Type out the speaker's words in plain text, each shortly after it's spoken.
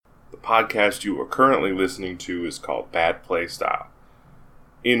podcast you are currently listening to is called Bad Play Style,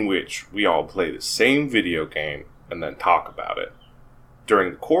 in which we all play the same video game and then talk about it,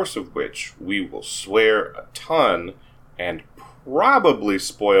 during the course of which we will swear a ton and probably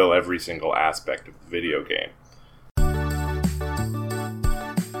spoil every single aspect of the video game.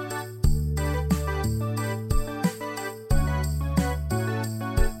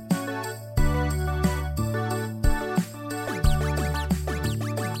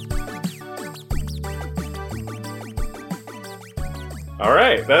 All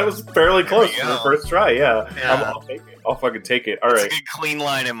right, that was fairly close for the first try. Yeah. I'll take it. I'll fucking take it. All right. It's a good clean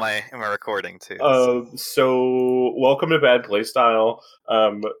line in my recording too. So welcome to Bad Play Style,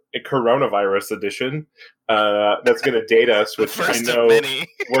 a coronavirus edition. That's going to date us, which I know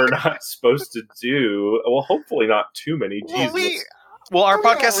we're not supposed to do. Well, hopefully not too many. Jesus. Well, our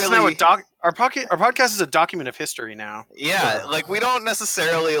podcast is now our podcast is a document of history now. Yeah, like we don't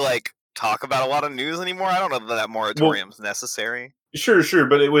necessarily talk about a lot of news anymore. I don't know that moratorium's necessary. Sure,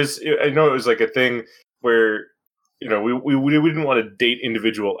 but I know it was like a thing where, we didn't want to date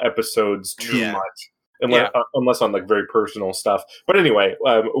individual episodes too much, unless on very personal stuff. But anyway,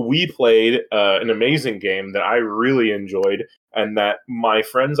 we played an amazing game that I really enjoyed, and that my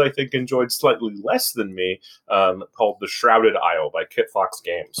friends I think enjoyed slightly less than me, called The Shrouded Isle by Kit Fox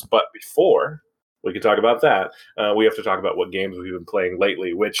Games. But before we can talk about that, we have to talk about what games we've been playing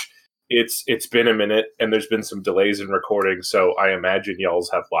lately, which it's been a minute, and there's been some delays in recording, so I imagine y'all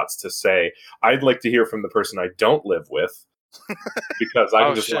have lots to say. I'd like to hear from the person I don't live with, because I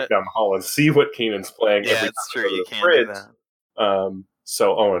can just look down the hall and see what Keenan's playing. Yeah, it's true. You can't do that.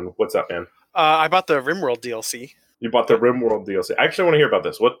 So, Owen, what's up, man? I bought the RimWorld DLC. You bought the RimWorld DLC. I actually want to hear about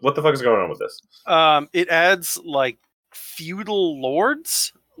this. What the fuck is going on with this? It adds, feudal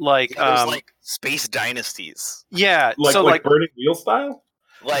lords. Space dynasties. Yeah. Like Burning Wheel style?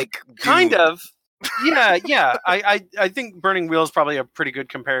 Kind of. Yeah. I think Burning Wheel is probably a pretty good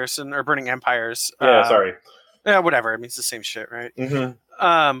comparison, or Burning Empires. Yeah, sorry. Yeah, whatever. I mean, it's the same shit, right?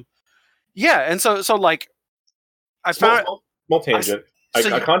 Mm-hmm. Yeah, and so I found small tangent.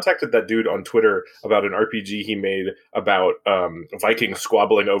 I contacted that dude on Twitter about an RPG he made about Vikings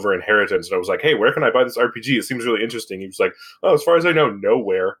squabbling over inheritance, and I was like, "Hey, where can I buy this RPG? It seems really interesting." He was like, "Oh, as far as I know,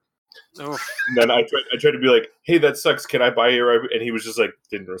 nowhere." And then I tried to be like, "Hey, that sucks. Can I buy your RPG?" And he was just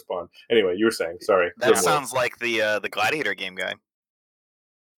didn't respond. Anyway, you were saying, sorry. That sounds like the Gladiator game guy.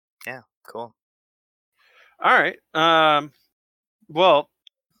 Yeah, cool. All right. Well,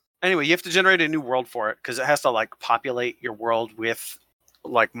 anyway, you have to generate a new world for it, because it has to populate your world with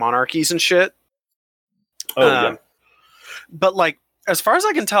monarchies and shit. Oh yeah. But as far as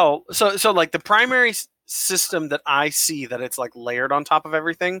I can tell, so the primary system that I see that it's layered on top of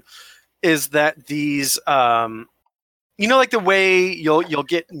everything is that these the way you'll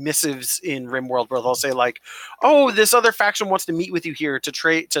get missives in RimWorld where they'll say oh, this other faction wants to meet with you here to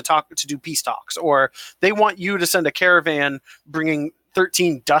do peace talks, or they want you to send a caravan bringing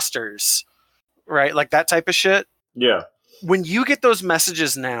 13 dusters, right? That type of shit. Yeah. When you get those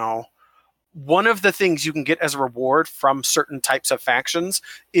messages now, one of the things you can get as a reward from certain types of factions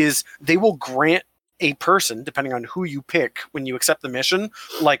is they will grant a person, depending on who you pick when you accept the mission,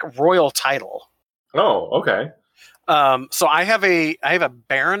 royal title. Oh, okay. So I have a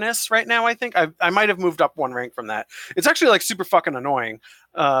Baroness right now. I think I might have moved up one rank from that. It's actually super fucking annoying,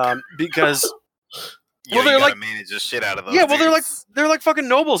 because they're manage the shit out of those. Yeah, well they're like fucking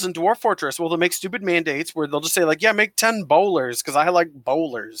nobles in Dwarf Fortress. Well, they'll make stupid mandates where they'll just say make 10 bowlers because I like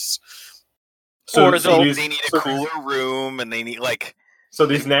bowlers. So they need a cooler room, and they need So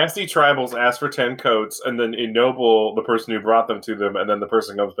these nasty tribals ask for 10 coats, and then ennoble the person who brought them to them, and then the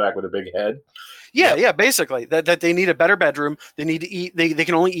person comes back with a big head? Yeah, basically. That they need a better bedroom. They need to eat. They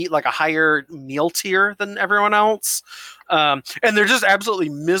can only eat a higher meal tier than everyone else. And they're just absolutely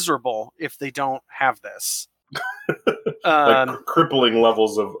miserable if they don't have this. Crippling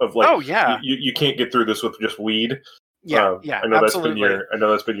levels of oh, yeah. You can't get through this with just weed. Yeah, I know absolutely. I know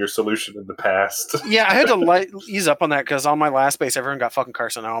that's been your solution in the past. Yeah, I had to ease up on that because on my last base, everyone got fucking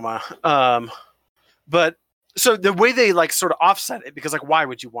carcinoma. But so the way they sort of offset it, because why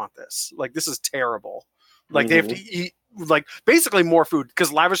would you want this? This is terrible. They have to eat basically more food,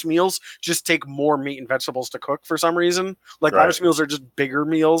 because lavish meals just take more meat and vegetables to cook for some reason. Right. Lavish meals are just bigger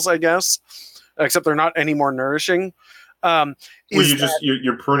meals, I guess, except they're not any more nourishing.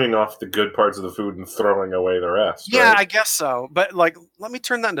 You're pruning off the good parts of the food and throwing away the rest. Yeah, right? I guess so. But let me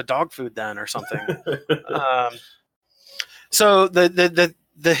turn that into dog food then, or something. So the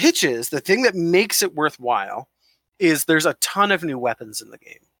hitch is the thing that makes it worthwhile is there's a ton of new weapons in the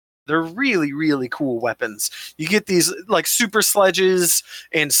game. They're really, really cool weapons. You get these like super sledges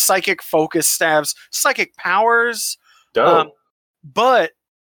and psychic focus stabs, psychic powers. Dope. But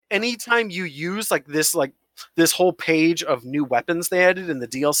anytime you use like this whole page of new weapons they added in the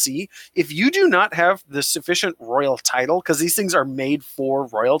DLC, if you do not have the sufficient royal title, because these things are made for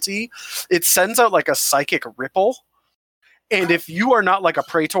royalty, it sends out like a psychic ripple. And if you are not like a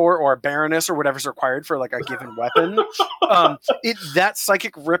praetor or a baroness or whatever's required for like a given weapon, that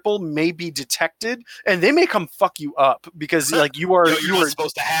psychic ripple may be detected, and they may come fuck you up because like you are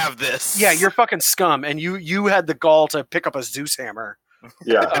supposed to have this. Yeah, you're fucking scum, and you had the gall to pick up a Zeus hammer.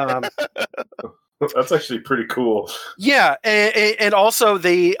 Yeah, that's actually pretty cool. Yeah, and also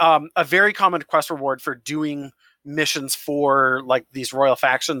they a very common quest reward for doing missions for like these royal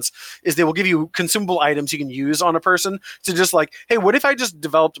factions is they will give you consumable items you can use on a person to just like, hey, what if I just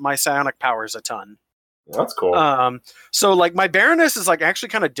developed my psionic powers a ton? That's cool. So like my Baroness is like actually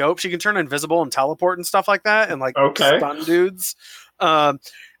kind of dope. She can turn invisible and teleport and stuff like that, and like stun dudes.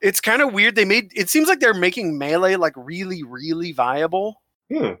 It's kind of weird. It seems like they're making melee like really, really viable.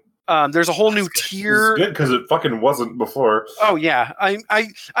 There's a whole new tier. It's good because it fucking wasn't before. Oh yeah,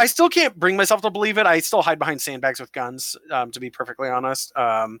 I still can't bring myself to believe it. I still hide behind sandbags with guns, to be perfectly honest.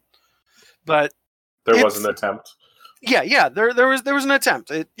 But there was an attempt. Yeah. There was an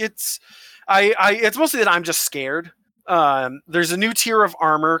attempt. It's mostly that I'm just scared. There's a new tier of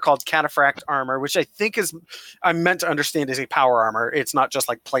armor called Cataphract armor, which I think I'm meant to understand is a power armor. It's not just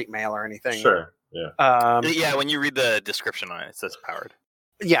like plate mail or anything. Sure. Yeah. Yeah. When you read the description on it, it says powered.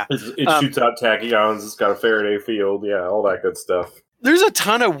 Yeah. It shoots out tachyons. It's got a Faraday field. Yeah, all that good stuff. There's a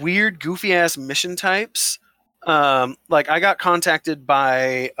ton of weird, goofy ass mission types. Like I got contacted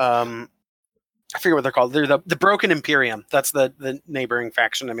by I forget what they're called. They're the Broken Imperium. That's the neighboring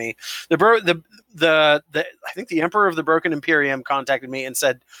faction to me. I think the Emperor of the Broken Imperium contacted me and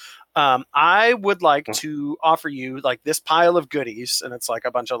said, I would like to offer you like this pile of goodies, and it's like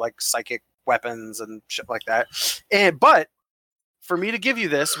a bunch of like psychic weapons and shit like that. But for me to give you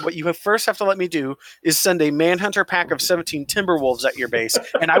this, what you first have to let me do is send a Manhunter pack of 17 Timberwolves at your base,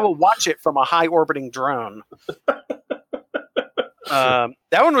 and I will watch it from a high orbiting drone. That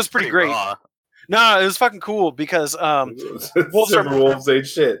one was pretty great. Raw. No, it was fucking cool because wolves ain't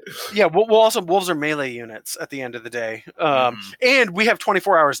shit. Yeah, wolves are melee units at the end of the day, and we have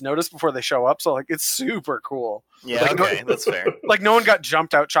 24 hours notice before they show up, so like it's super cool. Yeah, like, that's fair. Like no one got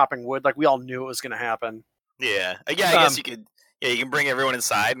jumped out chopping wood. Like we all knew it was going to happen. Yeah, I guess you could. Yeah, you can bring everyone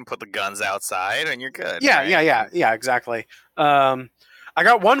inside and put the guns outside, and you're good. Yeah, right? yeah, exactly. I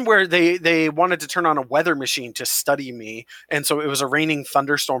got one where they wanted to turn on a weather machine to study me, and so it was a raining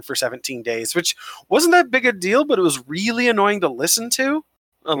thunderstorm for 17 days, which wasn't that big a deal, but it was really annoying to listen to,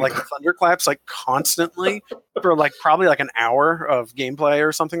 like thunderclaps, like constantly for like probably like an hour of gameplay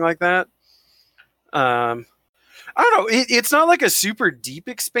or something like that. I don't know. It's not like a super deep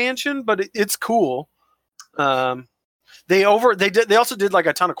expansion, but it's cool. They also did like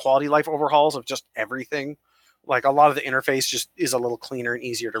a ton of quality life overhauls of just everything. Like a lot of the interface just is a little cleaner and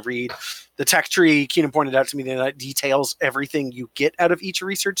easier to read. The tech tree, Keenan pointed out to me that details everything you get out of each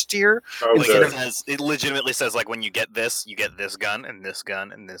research tier. It legitimately says like when you get this gun and this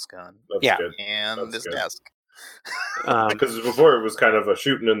gun and this gun. That's good. And That's this good. desk. Because before it was kind of a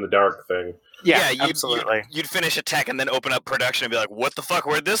shooting in the dark thing. Yeah, absolutely. You'd finish a tech and then open up production and be like, "What the fuck?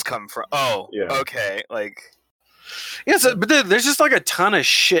 Where'd this come from?" Oh, yeah. Okay, like. Yeah, but there's just like a ton of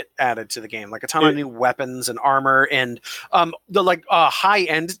shit added to the game, like a ton of new weapons and armor, and the like high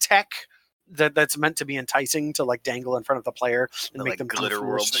end tech that's meant to be enticing to like dangle in front of the player and make them glitter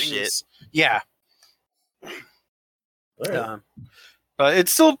world shit. Yeah, right. But it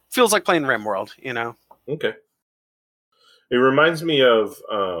still feels like playing RimWorld, you know. Okay. It reminds me of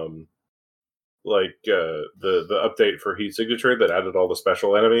the update for Heat Signature that added all the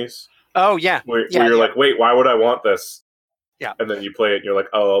special enemies. Oh yeah, where you're like, wait, why would I want this? Yeah, and then you play it, and you're like,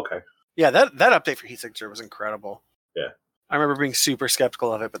 oh, okay. Yeah, that update for Heat Signature was incredible. Yeah, I remember being super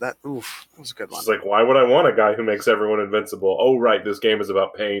skeptical of it, but that was a good one. It's like, why would I want a guy who makes everyone invincible? Oh, right, this game is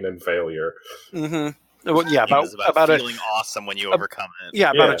about pain and failure. Mm-hmm. Well, yeah, about feeling awesome when you overcome it.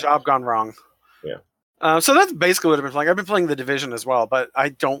 Yeah, about a job gone wrong. Yeah. So that's basically what I've been playing. I've been playing The Division as well, but I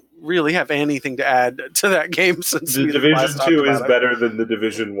don't really have anything to add to that game since The Division 2 is better than The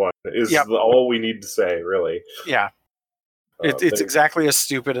Division 1. Is all we need to say, really. Yeah. It's exactly as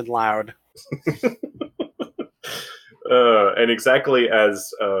stupid and loud. And exactly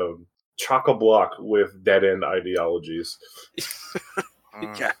as chock-a-block with dead-end ideologies.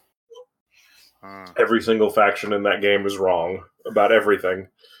 Yeah. Every single faction in that game is wrong about everything.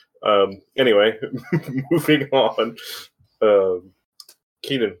 Anyway, moving on.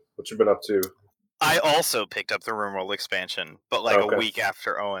 Keenan, What you been up to? I also picked up the RimWorld expansion, but like a week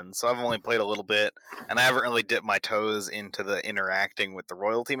after Owen, so I've only played a little bit, and I haven't really dipped my toes into the interacting with the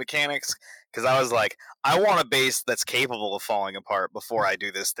royalty mechanics, because I was like, I want a base that's capable of falling apart before I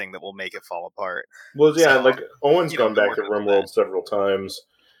do this thing that will make it fall apart. Well, yeah, so, like Owen's gone back to RimWorld several times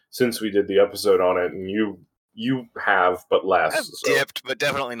since we did the episode on it, and you have, but less. I've dipped, but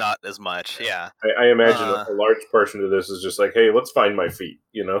definitely not as much. Yeah, I imagine a large portion of this is just like, hey, let's find my feet.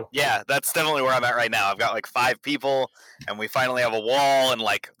 You know? Yeah, that's definitely where I'm at right now. I've got like 5 people, and we finally have a wall, and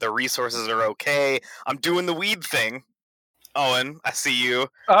like the resources are okay. I'm doing the weed thing. Owen, I see you.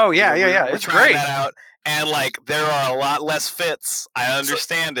 Oh yeah, we're it's great. That out. And like there are a lot less fits. I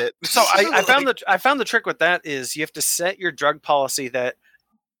understand it. So I found the trick with that is you have to set your drug policy that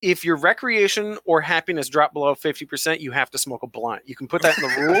if your recreation or happiness drop below 50%, you have to smoke a blunt. You can put that in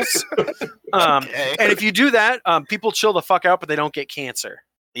the rules. Okay. And if you do that, people chill the fuck out, but they don't get cancer.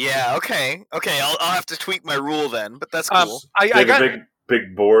 Yeah. Okay. I'll have to tweak my rule then, but that's cool. I got a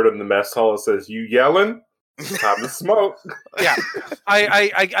big board in the mess hall that says, "You yelling? Time to smoke." Yeah.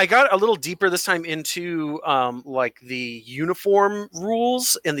 I got a little deeper this time into like the uniform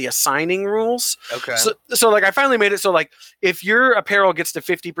rules and the assigning rules. Okay. So like I finally made it so like if your apparel gets to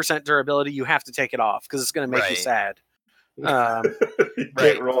 50% durability, you have to take it off because it's going to make you sad. You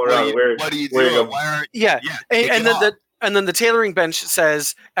can't roll around wearing. What are you doing? And then the tailoring bench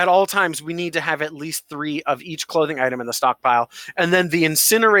says at all times we need to have at least 3 of each clothing item in the stockpile. And then the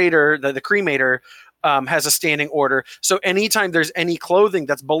incinerator, the cremator, has a standing order. So anytime there's any clothing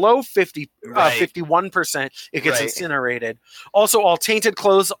that's below 51%, it gets incinerated. Also, all tainted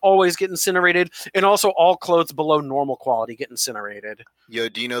clothes always get incinerated, and also all clothes below normal quality get incinerated. Yo,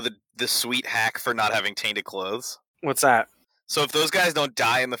 do you know the sweet hack for not having tainted clothes? What's that? So if those guys don't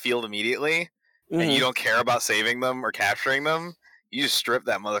die in the field immediately, and you don't care about saving them or capturing them, you just strip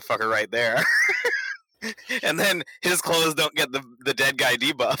that motherfucker right there. And then his clothes don't get the dead guy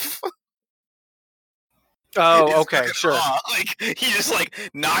debuff. Oh, okay, sure. Like he just like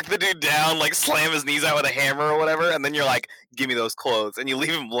knock the dude down, like slam his knees out with a hammer or whatever, and then you're like, "Give me those clothes," and you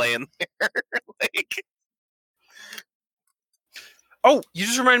leave him laying there. Like, oh, you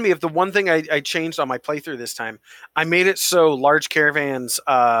just reminded me of the one thing I changed on my playthrough this time. I made it so large caravans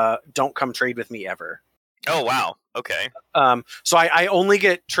don't come trade with me ever. Oh wow, okay. So I only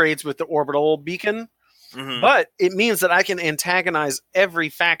get trades with the orbital beacon. Mm-hmm. But it means that I can antagonize every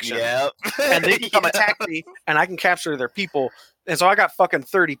faction, and they can come attack me, and I can capture their people. And so I got fucking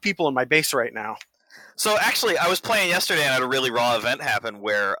 30 people in my base right now. So actually, I was playing yesterday, and I had a really raw event happen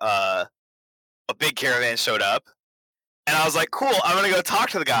where a big caravan showed up, and I was like, "Cool, I'm gonna go talk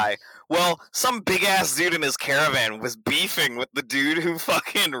to the guy." Well, some big ass dude in his caravan was beefing with the dude who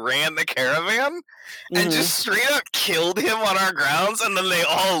fucking ran the caravan, and just straight up killed him on our grounds, and then they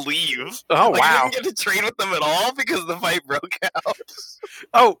all leave. Oh, wow. I didn't get to trade with them at all because the fight broke out.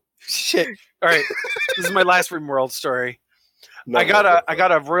 Oh, shit. All right. This is my last RimWorld story. I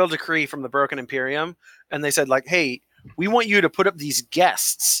got a royal decree from the Broken Imperium, and they said, like, hey, we want you to put up these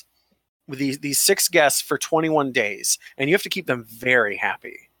guests, with these 6 guests for 21 days, and you have to keep them very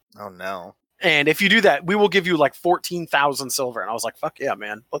happy. Oh, no. And if you do that, we will give you like 14,000 silver. And I was like, fuck yeah,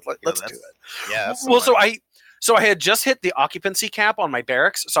 man. Let's do it. Yeah. Well, so I had just hit the occupancy cap on my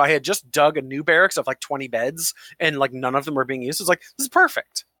barracks. So I had just dug a new barracks of like 20 beds, and like none of them were being used. It's like, this is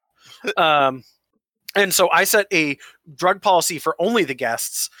perfect. And so I set a drug policy for only the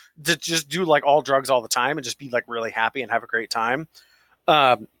guests to just do like all drugs all the time and just be like really happy and have a great time.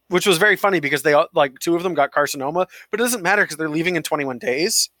 Which was very funny because they like 2 of them got carcinoma, but it doesn't matter because they're leaving in 21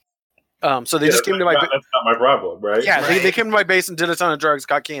 days. So they just came to my base. That's not my problem, right? Yeah, they came to my base and did a ton of drugs,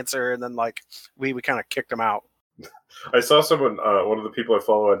 got cancer, and then like we kind of kicked them out. I saw someone, one of the people I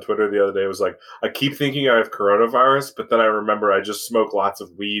follow on Twitter the other day was like, I keep thinking I have coronavirus, but then I remember I just smoke lots of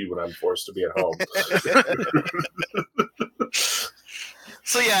weed when I'm forced to be at home.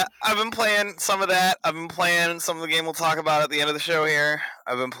 So yeah, I've been playing some of that. I've been playing some of the game we'll talk about at the end of the show here.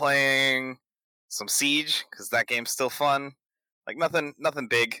 I've been playing some Siege, because that game's still fun. Like nothing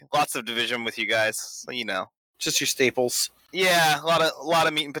big. Lots of Division with you guys, so you know. Just your staples. Yeah, a lot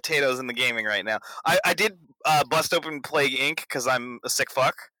of meat and potatoes in the gaming right now. I did bust open Plague Inc. because I'm a sick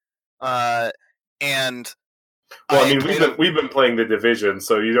fuck. And well, I mean, we've been playing the Division,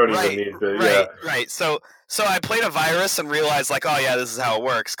 so you don't even need to. Right. So I played a virus and realized, like, oh yeah, this is how it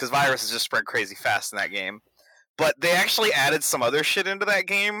works, because viruses just spread crazy fast in that game. But they actually added some other shit into that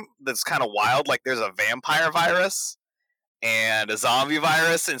game that's kind of wild. Like, there's a vampire virus, and a zombie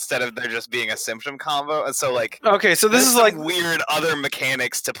virus instead of there just being a symptom combo. And so like okay, so this is like weird other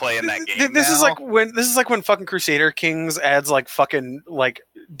mechanics to play in that game. This is like when fucking Crusader Kings adds like fucking like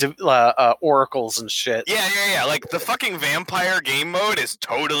oracles and shit. Yeah. Like the fucking vampire game mode is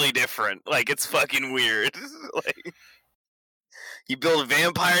totally different. Like it's fucking weird. Like you build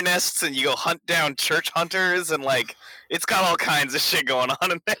vampire nests and you go hunt down church hunters and like it's got all kinds of shit going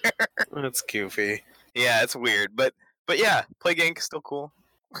on in there. That's goofy. Yeah, it's weird, but yeah, Plague Inc. is still cool.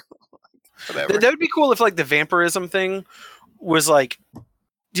 Whatever. That would be cool if like the vampirism thing was like.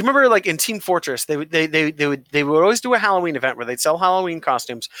 Do you remember like in Team Fortress they would always do a Halloween event where they'd sell Halloween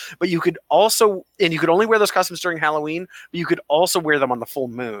costumes, but you could only wear those costumes during Halloween, but you could also wear them on the full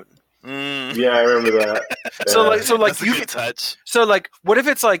moon. Yeah, I remember that. So like That's a good touch. So like, what if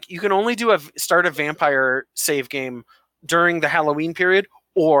it's like you can only start a vampire save game during the Halloween period?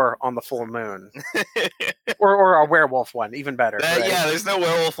 Or on the full moon, or a werewolf one, even better. Right? Yeah, there's no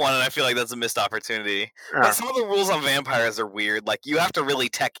werewolf one, and I feel like that's a missed opportunity. But some of the rules on vampires are weird. Like you have to really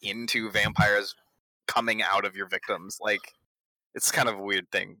tech into vampires coming out of your victims. Like it's kind of a weird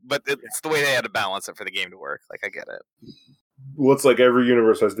thing, but it's the way they had to balance it for the game to work. Like I get it. Well, it's like every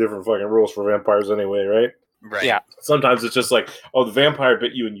universe has different fucking rules for vampires anyway, right? Right. Yeah. Sometimes it's just like, oh, the vampire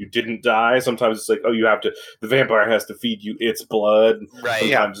bit you and you didn't die. Sometimes it's like, oh, the vampire has to feed you its blood. Right.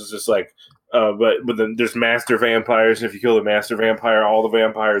 Sometimes it's just like, but then there's master vampires, and if you kill the master vampire, all the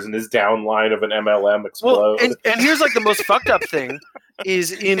vampires in this downline of an MLM explode. Well, and here's like the most fucked up thing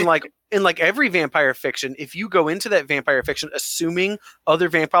is in every vampire fiction, if you go into that vampire fiction assuming other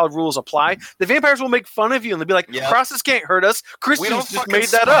vampire rules apply, the vampires will make fun of you and they'll be like, "Crosses can't hurt us. Christians just made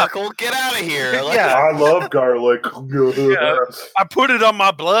that up. Get out of here!" Like, yeah, I love garlic. Yeah. I put it on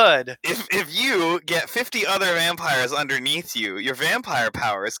my blood. If you get 50 other vampires underneath you, your vampire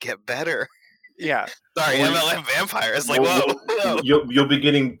powers get better. Yeah. Sorry, MLM vampires. Like, whoa. You'll be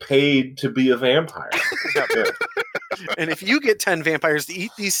getting paid to be a vampire. Yeah. And if you get 10 vampires to eat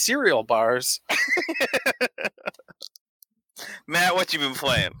these cereal bars. Matt, what you been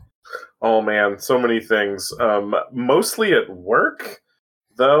playing? Oh man, so many things. Mostly at work,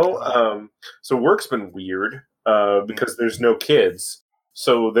 though. So work's been weird because there's no kids.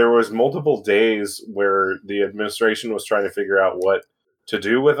 So there was multiple days where the administration was trying to figure out what to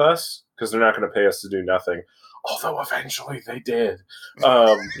do with us because they're not going to pay us to do nothing. Although eventually they did.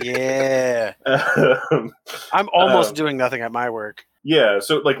 Yeah. I'm almost doing nothing at my work. Yeah,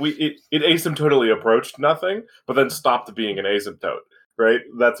 so like it asymptotically approached nothing, but then stopped being an asymptote. Right,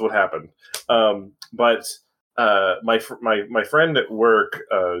 that's what happened. But my friend at work,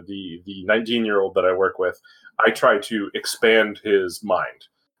 the 19-year-old that I work with, I try to expand his mind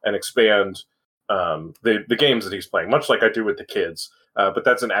and expand the games that he's playing, much like I do with the kids. But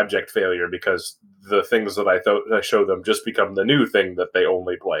that's an abject failure because the things that I show them just become the new thing that they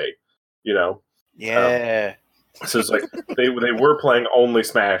only play. You know? Yeah. So it's like they were playing only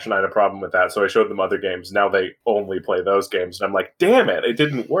Smash, and I had a problem with that. So I showed them other games. Now they only play those games, and I'm like, damn it, it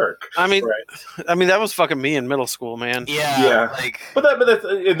didn't work. I mean, that was fucking me in middle school, man. Yeah. But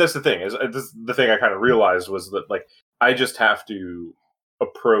that's the thing is the thing I kind of realized was that like I just have to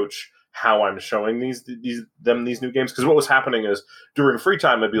approach how I'm showing these new games, because what was happening is during free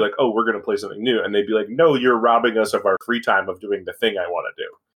time I'd be like, oh, we're going to play something new, and they'd be like, no, you're robbing us of our free time of doing the thing I want to do,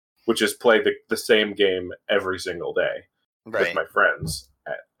 which is play the same game every single day with my friends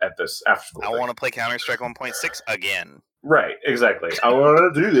at this after school. I want to play Counter-Strike 1.6 again. Right, exactly. I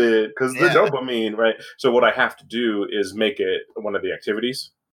want to do it because the dopamine, right? So what I have to do is make it one of the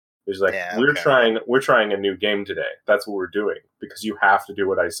activities. It's like we're trying a new game today. That's what we're doing because you have to do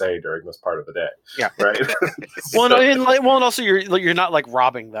what I say during this part of the day. Yeah, right. and also you're not like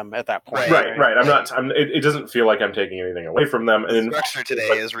robbing them at that point. Right. I'm not. It doesn't feel like I'm taking anything away from them. And the structure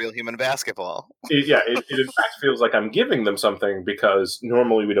today is real human basketball. It in fact feels like I'm giving them something because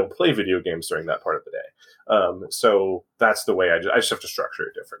normally we don't play video games during that part of the day. So that's the way I just have to structure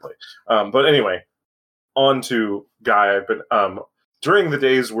it differently. But anyway, on to Guy. I've been during the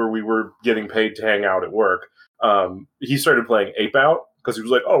days where we were getting paid to hang out at work, he started playing Ape Out because he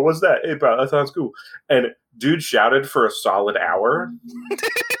was like, oh, what's that? Ape Out, that sounds cool. And dude shouted for a solid hour.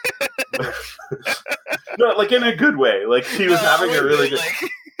 No, like in a good way. Like he was having a really good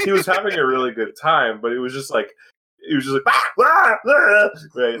he was having a really good time, but it was just like ah, ah, ah,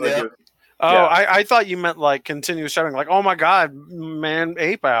 right? Like I thought you meant like continuous shouting, like, oh my god, man,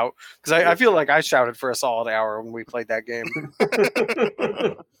 Ape Out. Because I feel like I shouted for a solid hour when we played that game.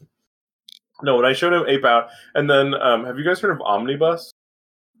 No, when I showed him Ape Out, and then have you guys heard of Omnibus?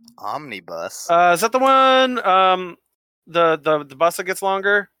 Omnibus? Is that the one, the bus that gets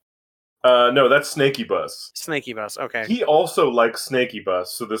longer? No, that's Snaky Bus. Snaky Bus. Okay. He also likes Snaky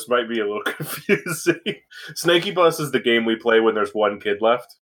Bus, so this might be a little confusing. Snaky Bus is the game we play when there's one kid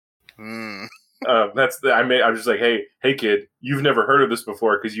left. Hmm. I'm just like, hey, kid, you've never heard of this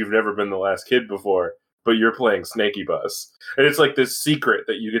before because you've never been the last kid before, but you're playing Snaky Bus, and it's like this secret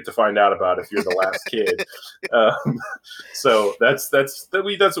that you get to find out about if you're the last kid. So that's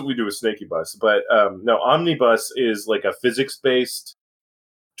what we do with Snaky Bus. But no, Omnibus is like a physics-based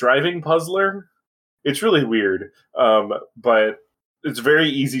driving puzzler. It's really weird, but it's very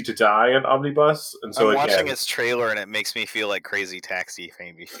easy to die in Omnibus, and so I'm watching its trailer, and it makes me feel like Crazy Taxi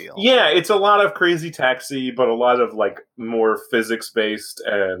made me feel. Yeah, it's a lot of Crazy Taxi, but a lot of like more physics based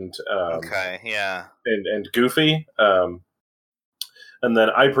and and goofy. And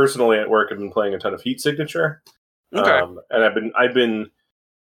then I personally at work have been playing a ton of Heat Signature. Okay. And I've been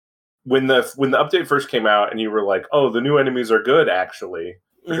when the update first came out, and you were like, "Oh, the new enemies are good," actually.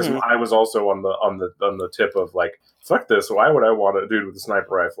 Because I was also on the tip of like, fuck this. Why would I want a dude with a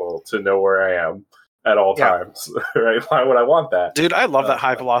sniper rifle to know where I am at all times? Right? Why would I want that? Dude, I love that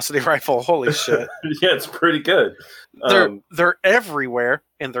high velocity rifle. Holy shit. Yeah, it's pretty good. They're everywhere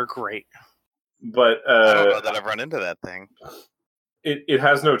and they're great. But I don't know that I've run into that thing. It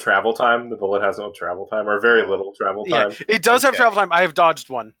has no travel time. The bullet has no travel time, or very little travel time. Yeah, it does have travel time. I have dodged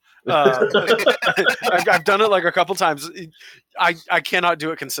one. I've done it like a couple times. I cannot do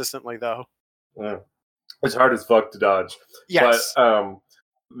it consistently though. Yeah. It's hard as fuck to dodge. Yes. But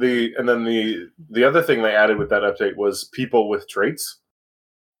the other thing they added with that update was people with traits.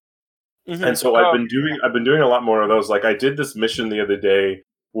 Mm-hmm. And so I've been doing a lot more of those. Like I did this mission the other day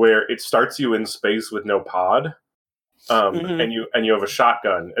where it starts you in space with no pod. And you have a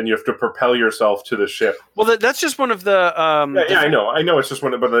shotgun, and you have to propel yourself to the ship. Well, that's just one of the. I know. It's just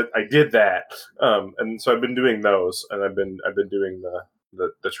one of, but I did that, and so I've been doing those, and I've been doing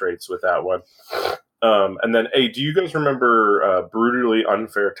the traits with that one. And then, hey, do you guys remember Brutally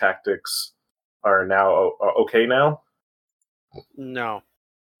Unfair Tactics are now okay now? No.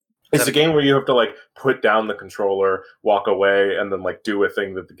 It's a game where you have to like put down the controller, walk away, and then like do a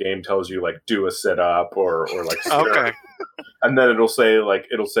thing that the game tells you, like do a sit up or like okay. And then it'll say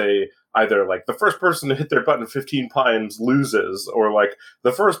either like the first person to hit their button 15 times loses, or like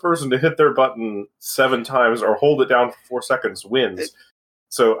the first person to hit their button 7 times or hold it down for 4 seconds wins.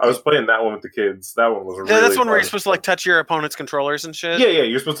 So I was playing that one with the kids. That one was really that's one where you're supposed to like touch your opponent's controllers and shit. Yeah,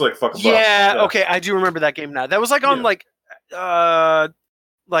 you're supposed to like fuck them up. Yeah, okay, I do remember that game now. That was like on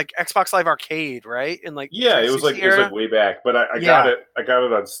like Xbox Live Arcade, right? And like it was like way back, but I got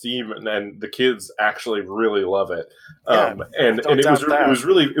it on Steam, and the kids actually really love it. And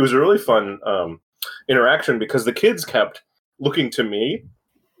it was a really fun interaction because the kids kept looking to me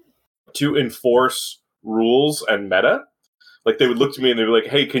to enforce rules and meta. Like they would look to me and they'd be like,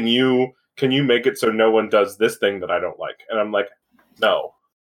 "Hey, can you make it so no one does this thing that I don't like?" And I'm like, "No,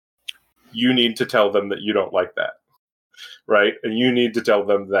 you need to tell them that you don't like that." Right? And you need to tell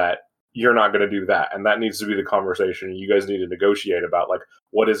them that you're not going to do that. And that needs to be the conversation. You guys need to negotiate about like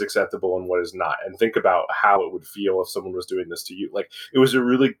what is acceptable and what is not. And think about how it would feel if someone was doing this to you. Like it was a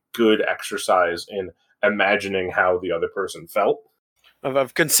really good exercise in imagining how the other person felt.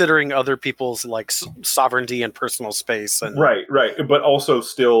 Of considering other people's like sovereignty and personal space. And Right. But also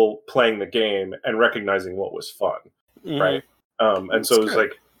still playing the game and recognizing what was fun. Mm-hmm. Right. And so it was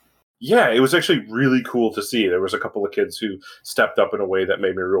like, yeah, it was actually really cool to see. There was a couple of kids who stepped up in a way that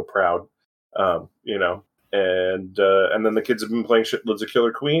made me real proud, and then the kids have been playing shitloads of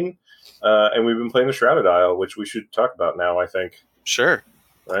Killer Queen, and we've been playing the Shrouded Isle, which we should talk about now, I think. Sure.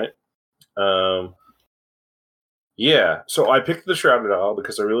 Right? Yeah, so I picked the Shrouded Isle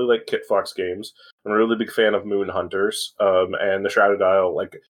because I really like Kit Fox games. I'm a really big fan of Moon Hunters, and the Shrouded Isle,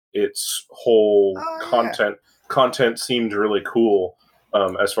 like, its whole content seemed really cool.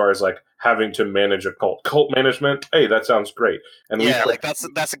 As far as like having to manage a cult management, hey, that sounds great. And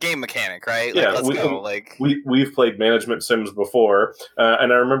that's a game mechanic, right? Yeah, we've played management sims before,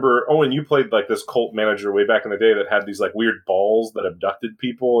 and I remember Owen, you played like this cult manager way back in the day that had these like weird balls that abducted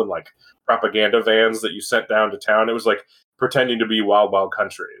people and like propaganda vans that you sent down to town. It was like pretending to be Wild Wild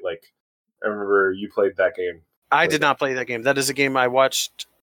Country. Like I remember you played that game. I did not play that game. That is a game I watched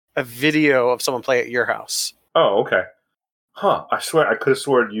a video of someone play at your house. Oh, okay. Huh, I swear, I could have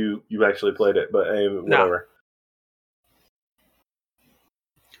sworn you actually played it, but whatever. No.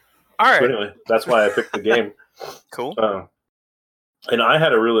 All right. So anyway, that's why I picked the game. Cool. And I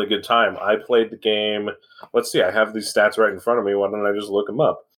had a really good time. I played the game. Let's see, I have these stats right in front of me. Why don't I just look them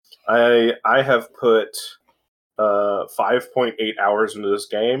up? I have put 5.8 hours into this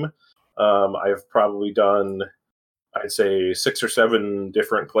game. I've probably done I'd say 6 or 7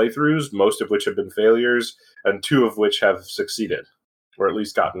 different playthroughs, most of which have been failures, and 2 of which have succeeded, or at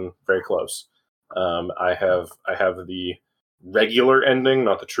least gotten very close. I have the regular ending,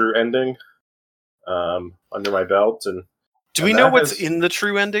 not the true ending, under my belt. And do we know what's in the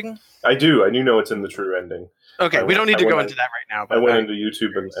true ending? I do. I do know what's in the true ending. Okay, we don't need to go into that right now. But I went into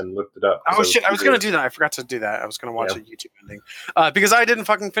YouTube and looked it up. Oh shit! I was going to do that. I forgot to do that. I was going to watch a YouTube ending because I didn't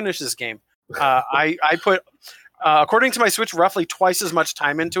fucking finish this game. I put, according to my Switch, roughly twice as much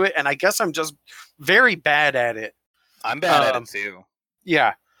time into it, and I guess I'm just very bad at it. I'm bad at it too.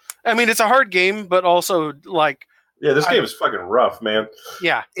 Yeah, I mean it's a hard game, but also like. Yeah, this game is fucking rough, man.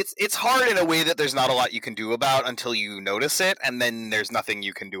 Yeah, it's hard in a way that there's not a lot you can do about until you notice it, and then there's nothing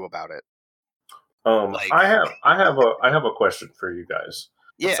you can do about it. I have a question for you guys.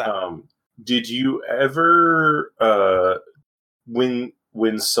 Yeah. Did you ever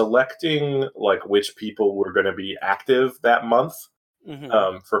when selecting like which people were going to be active that month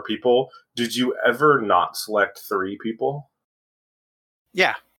for people, did you ever not select 3 people?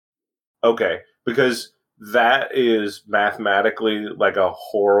 Yeah. Okay, because that is mathematically like a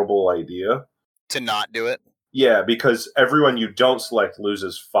horrible idea. To not do it? Yeah, because everyone you don't select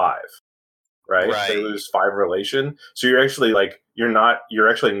loses 5. Right? They lose 5 relation. So you're actually you're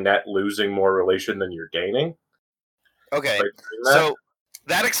actually net losing more relation than you're gaining. Okay. So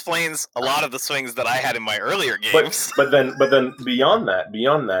that explains a lot of the swings that I had in my earlier games. But then beyond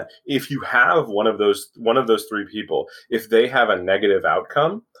that, if you have one of those 3 people, if they have a negative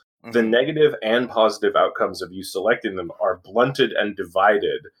outcome, the negative and positive outcomes of you selecting them are blunted and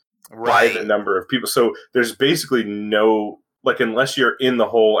divided by the number of people. So there's basically no, like, unless you're in the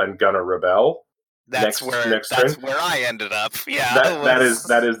hole and gonna rebel. That's where I ended up. Yeah, that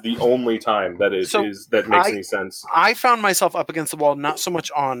is the only time that that makes any sense. I found myself up against the wall, not so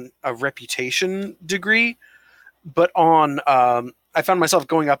much on a reputation degree, but on I found myself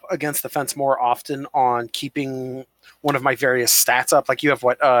going up against the fence more often on keeping one of my various stats up. Like you have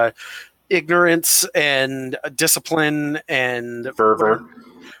ignorance and discipline and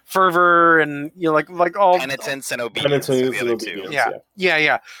fervor and like all penitence and obedience.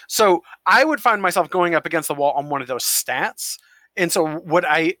 Yeah. So I would find myself going up against the wall on one of those stats, and so what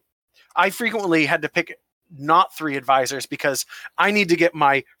I frequently had to pick not 3 advisors because I need to get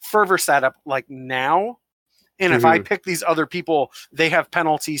my fervor stat up like now. And if I pick these other people, they have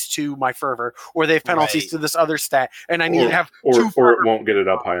penalties to my fervor, or they have penalties to this other stat, and I need to have 2 or it won't get it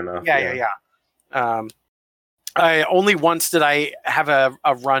up high enough. Yeah. I only once did I have a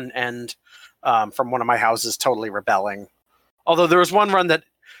run end from one of my houses totally rebelling. Although there was one run that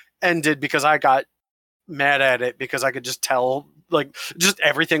ended because I got mad at it because I could just tell just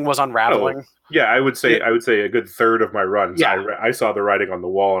everything was unraveling. Oh, yeah, I would say a good third of my runs. Yeah. I saw the writing on the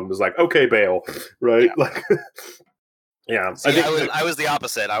wall and was like, okay, bail, right? Yeah. Like, yeah. See, I was the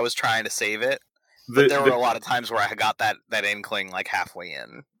opposite. I was trying to save it. But there were a lot of times where I got that inkling like halfway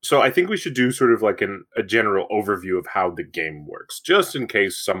in. So I think we should do sort of like a general overview of how the game works, just in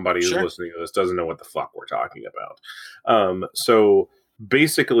case somebody who's listening to this doesn't know what the fuck we're talking about. So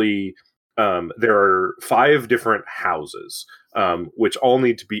basically, there are 5 different houses, which all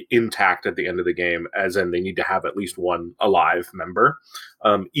need to be intact at the end of the game, as in they need to have at least 1 alive member.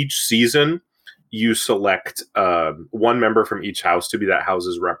 Each season, you select 1 member from each house to be that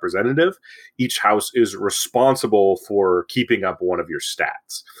house's representative. Each house is responsible for keeping up one of your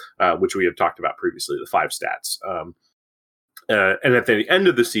stats, which we have talked about previously, the 5 stats. And at the end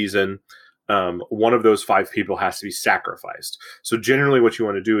of the season, one of those 5 people has to be sacrificed. So generally what you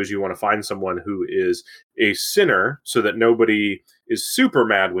want to do is you want to find someone who is a sinner so that nobody is super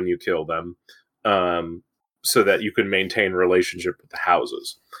mad when you kill them, so that you can maintain relationship with the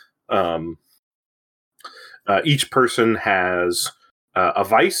houses. Each person has a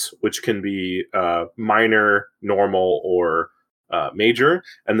vice, which can be minor, normal, or major,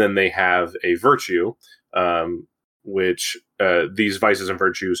 and then they have a virtue, which these vices and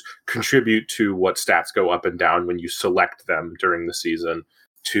virtues contribute to what stats go up and down when you select them during the season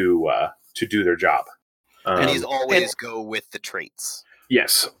to do their job. And these always go with the traits.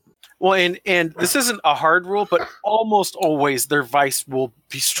 Yes. Well, and this isn't a hard rule, but almost always their vice will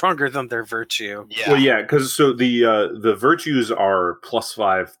be stronger than their virtue. Yeah. Well, yeah, because so the virtues are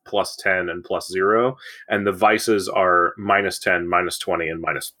 +5, +10, and +0, and the vices are -10, -20, and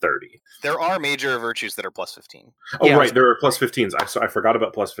 -30. There are major virtues that are +15. Oh, yeah, right, there are +15s. I forgot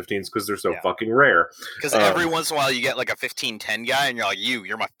about +15s because they're so fucking rare. Because every once in a while you get like a 15-10 guy, and you're like,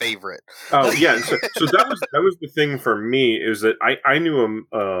 you're my favorite. Oh yeah, so that was the thing for me, is that I knew him.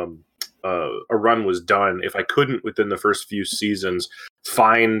 A run was done if I couldn't within the first few seasons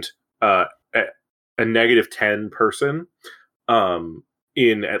find a -10 person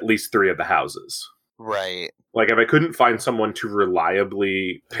in at least 3 of the houses. Right. Like, if I couldn't find someone to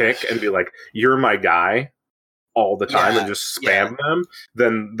reliably pick and be like, "You're my guy," all the time and just spam them,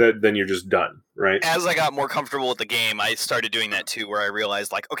 then you're just done, right? As I got more comfortable with the game, I started doing that too, where I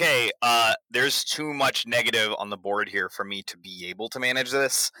realized, like, okay, there's too much negative on the board here for me to be able to manage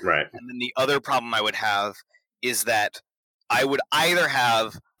this. Right. And then the other problem I would have is that I would either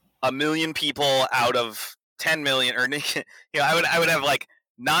have 1 million people out of 10 million, or I would have like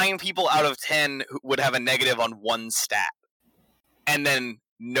 9 people out of 10 who would have a negative on one stat, and then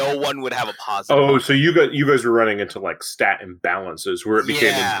no one would have a positive. Oh, so you guys were running into like stat imbalances where it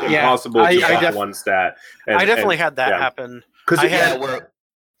became impossible to have one stat. I definitely had that happen. Because I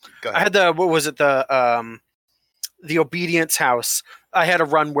had the obedience house. I had a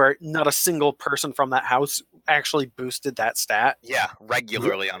run where not a single person from that house actually boosted that stat. Yeah,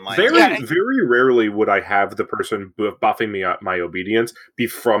 regularly on my very rarely would I have the person buffing me up my obedience be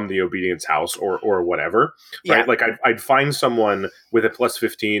from the obedience house or whatever. Right? Yeah. Like I'd find someone with a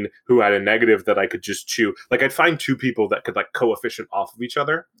 +15 who had a negative that I could just chew. Like I'd find 2 people that could like coefficient off of each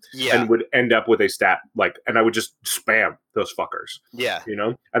other and would end up with a stat and I would just spam those fuckers. Yeah. You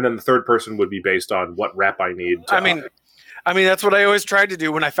know? And then the third person would be based on what rep I need. I mean, that's what I always tried to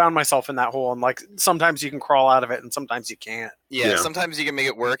do when I found myself in that hole. And like, sometimes you can crawl out of it and sometimes you can't. Yeah, sometimes you can make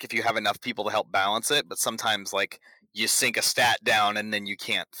it work if you have enough people to help balance it. But sometimes like you sink a stat down and then you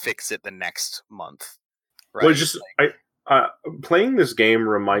can't fix it the next month. Right? Well, just playing this game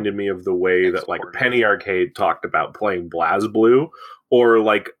reminded me of the way that like Penny Arcade talked about playing BlazBlue, or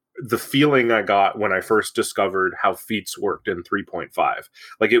like the feeling I got when I first discovered how feats worked in 3.5.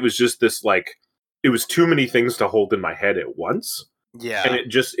 Like it was just this like, it was too many things to hold in my head at once. Yeah. And it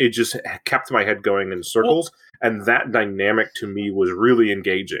just kept my head going in circles. And that dynamic to me was really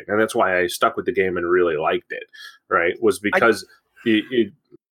engaging. And that's why I stuck with the game and really liked it. Right. Was because it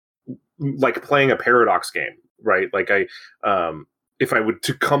like playing a Paradox game, right? Like if I would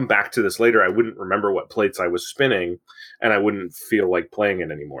to come back to this later, I wouldn't remember what plates I was spinning and I wouldn't feel like playing it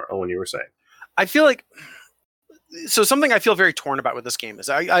anymore. Oh, and you were saying. I feel like so something I feel very torn about with this game is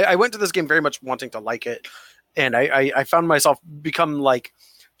I went to this game very much wanting to like it, and I found myself become like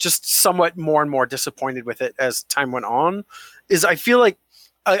just somewhat more and more disappointed with it as time went on. Is I feel like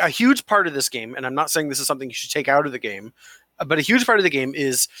a huge part of this game, and I'm not saying this is something you should take out of the game, but a huge part of the game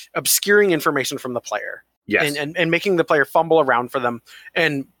is obscuring information from the player. Yes. And making the player fumble around for them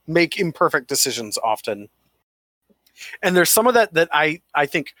and make imperfect decisions often. And there's some of that I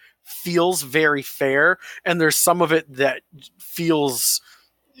think feels very fair, and there's some of it that feels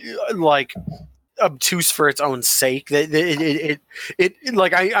like obtuse for its own sake. That it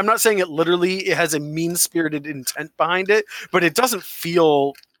like I'm not saying it literally has a mean-spirited intent behind it, but it doesn't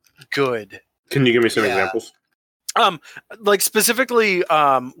feel good. Can you give me some examples? Like specifically,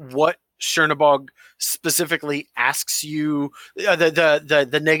 what Chernobog specifically asks you,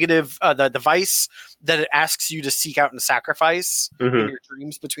 the negative, the vice that it asks you to seek out and sacrifice in your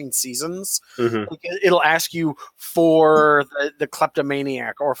dreams between seasons. Like it'll ask you for the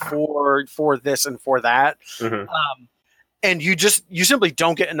kleptomaniac or for this and for that. And you simply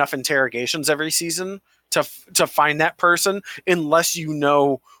don't get enough interrogations every season to find that person unless you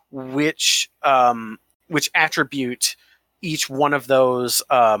know which attribute each one of those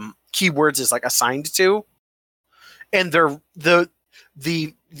keywords is like assigned to, and they're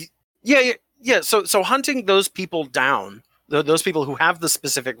so hunting those people down, those people who have the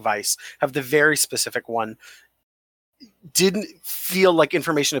specific vice, have the very specific one, didn't feel like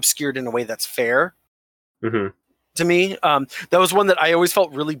information obscured in a way that's fair to me. That was one that I always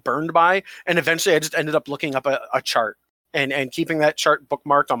felt really burned by, and eventually I just ended up looking up a chart and keeping that chart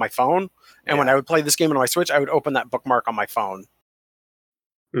bookmarked on my phone. And when I would play this game on my Switch, I would open that bookmark on my phone.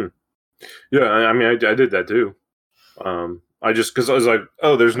 Yeah, I mean, I did that too. Because I was like,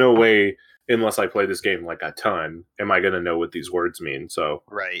 oh, there's no way, unless I play this game like a ton, am I going to know what these words mean? So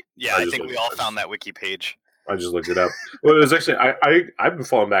right, yeah, I think we all found that wiki page. I just looked it up. Well, it was actually I've been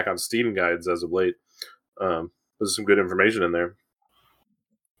falling back on Steam guides as of late. There's some good information in there.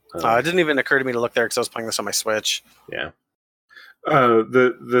 It didn't even occur to me to look there because I was playing this on my Switch. Yeah.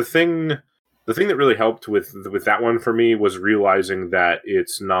 The thing that really helped with that one for me was realizing that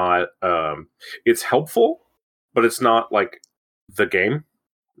it's not it's helpful, but it's not like the game,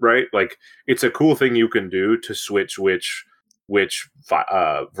 right? Like it's a cool thing you can do to switch which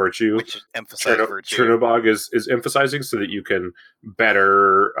virtue Chernobog is emphasizing, so that you can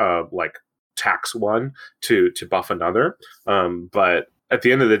better like tax one to buff another. But at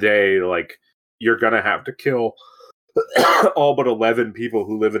the end of the day, like you're gonna have to kill all but 11 people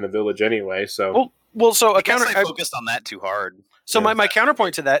who live in a village anyway. So Well, so I guess I focused on that too hard. So my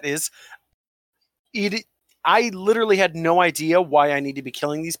counterpoint to that is, I literally had no idea why I need to be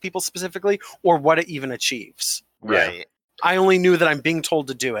killing these people specifically or what it even achieves. Right. I only knew that I'm being told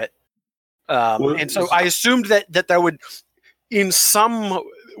to do it. And so I assumed that would, in some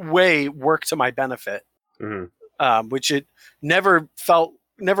way, work to my benefit, which it never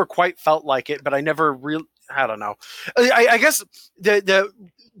quite felt like it, but I never really, I don't know. I guess the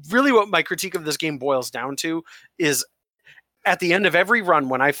really what my critique of this game boils down to is, at the end of every run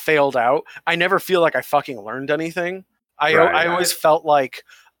when I failed out, I never feel like I fucking learned anything. I always felt like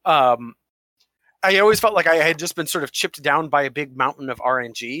I had just been sort of chipped down by a big mountain of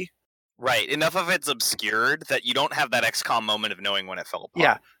RNG. Right. Enough of it's obscured that you don't have that XCOM moment of knowing when it fell apart.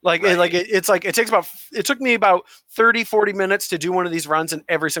 Yeah. It took me about 30, 40 minutes to do one of these runs, and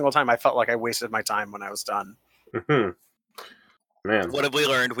every single time I felt like I wasted my time when I was done. Mm-hmm. Man. What have we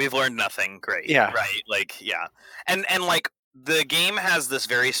learned? We've learned nothing. Great. Yeah. Right. Like, yeah. And like, the game has this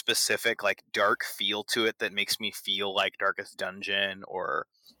very specific, like, dark feel to it that makes me feel like Darkest Dungeon or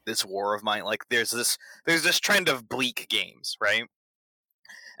this War of Mine. Like, there's this trend of bleak games, right?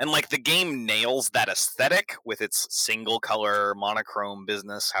 And, like, the game nails that aesthetic with its single color monochrome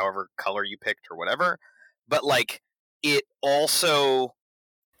business, however color you picked or whatever. But, like, it also,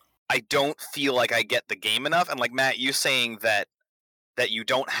 I don't feel like I get the game enough. And, like, Matt, you saying that you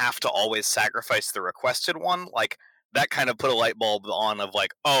don't have to always sacrifice the requested one, like, that kind of put a light bulb on of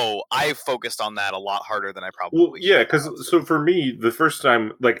like, oh, I focused on that a lot harder than I probably. Well, yeah, because so for me, the first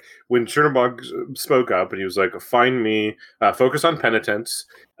time, like when Chernobog spoke up and he was like, "Find me, focus on penitence,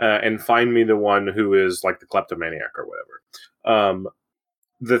 and find me the one who is like the kleptomaniac or whatever."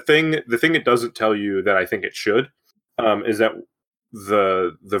 The thing it doesn't tell you that I think it should is that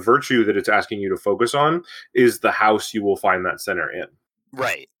the virtue that it's asking you to focus on is the house you will find that center in.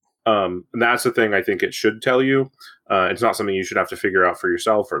 Right. And that's the thing I think it should tell you. It's not something you should have to figure out for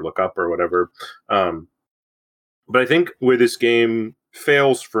yourself or look up or whatever. But I think where this game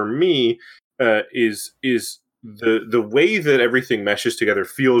fails for me is the way that everything meshes together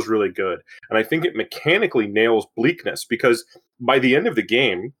feels really good. And I think it mechanically nails bleakness, because by the end of the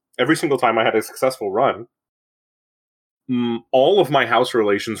game, every single time I had a successful run, all of my house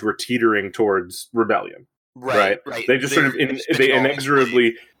relations were teetering towards rebellion. Right. They just sort of they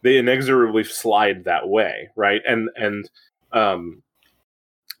inexorably slide that way, right? And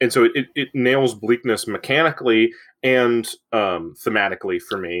so it nails bleakness mechanically and thematically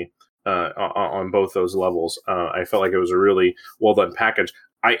for me on both those levels. I felt like it was a really well done package.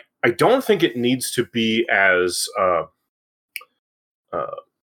 I don't think it needs to be as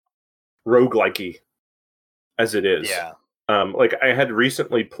roguelike-y as it is. Yeah. Like I had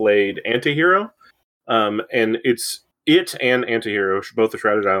recently played Antihero. And it and Antihero, both the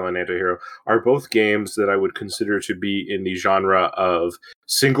Shrouded Isle and Antihero, are both games that I would consider to be in the genre of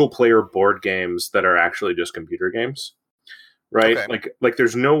single-player board games that are actually just computer games, right? Okay. Like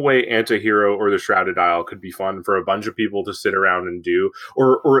there's no way Antihero or the Shrouded Isle could be fun for a bunch of people to sit around and do,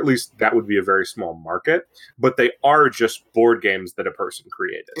 or at least that would be a very small market. But they are just board games that a person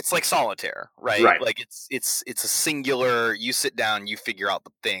created. It's like Solitaire, right? Right. Like it's a singular. You sit down, you figure out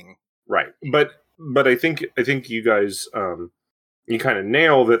the thing, right? But I think you guys you kind of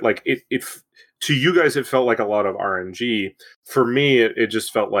nail that. Like it to you guys it felt like a lot of RNG. For me it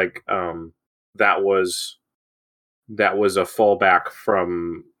just felt like that was a fallback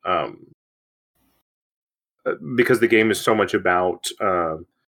from because the game is so much about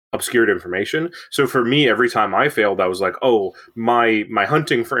obscured information. So for me, every time I failed, I was like, oh, my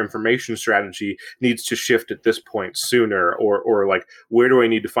hunting for information strategy needs to shift at this point sooner, or like, where do I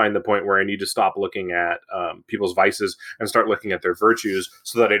need to find the point where I need to stop looking at people's vices and start looking at their virtues,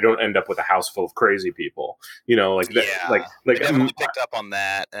 so that I don't end up with a house full of crazy people. You know, like that. Yeah, like I definitely picked up on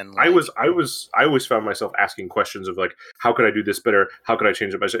that. And like, I always found myself asking questions of like, how could I do this better? How could I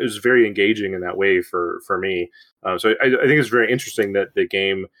change it? It was very engaging in that way for me. So I think it's very interesting that the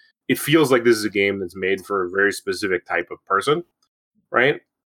game, it feels like this is a game that's made for a very specific type of person, right?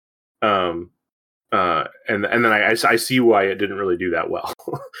 And then I see why it didn't really do that well,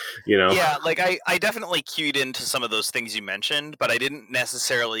 you know? Yeah, like I definitely cued into some of those things you mentioned, but I didn't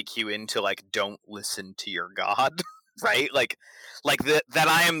necessarily cue into like, don't listen to your god, right? Like that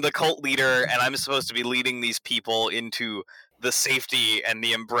I am the cult leader and I'm supposed to be leading these people into the safety and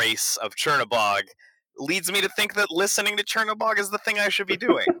the embrace of Chernobog, leads me to think that listening to Chernobog is the thing I should be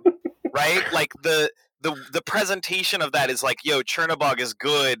doing, right? Like the presentation of that is like, yo, Chernobog is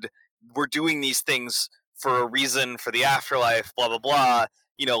good. We're doing these things for a reason, for the afterlife, blah, blah, blah.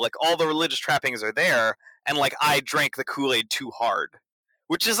 You know, like all the religious trappings are there. And like, I drank the Kool-Aid too hard,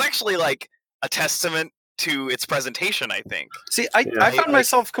 which is actually like a testament to its presentation, I think. See, I found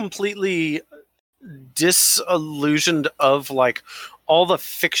myself completely disillusioned of like all the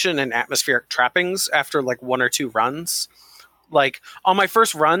fiction and atmospheric trappings after like 1 or 2 runs. Like on my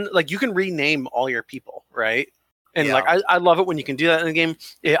first run, like you can rename all your people, right? And like I love it when you can do that in the game.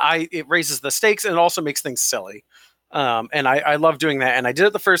 It raises the stakes and it also makes things silly. And I love doing that. And I did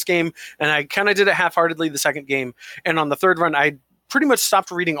it the first game, and I kind of did it half-heartedly the second game. And on the third run, I pretty much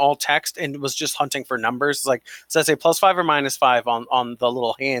stopped reading all text and was just hunting for numbers. It's like, does that say +5 or -5 on the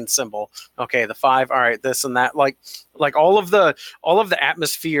little hand symbol? Okay, the 5. All right, this and that. Like all of the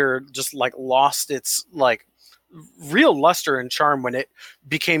atmosphere just like lost its like real luster and charm when it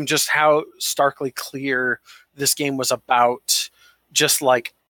became just how starkly clear this game was about just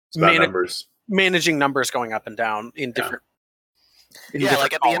like numbers. Managing numbers going up and down in different.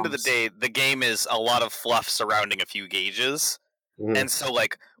 Like at the end of the day, the game is a lot of fluff surrounding a few gauges. And so,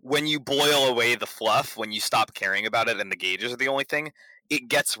 like, when you boil away the fluff, when you stop caring about it and the gauges are the only thing, it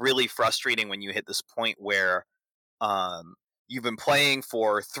gets really frustrating when you hit this point where you've been playing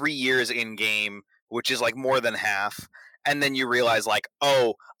for 3 years in-game, which is, like, more than half, and then you realize, like,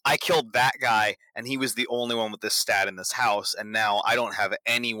 oh, I killed that guy, and he was the only one with this stat in this house, and now I don't have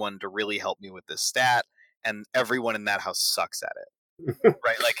anyone to really help me with this stat, and everyone in that house sucks at it.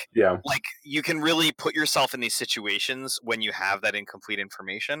 Right, like, like you can really put yourself in these situations when you have that incomplete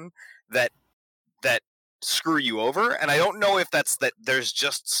information that screw you over. And I don't know if that's that there's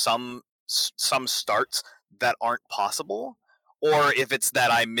just some starts that aren't possible, or if it's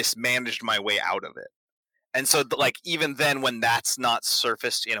that I mismanaged my way out of it. And so, like, even then, when that's not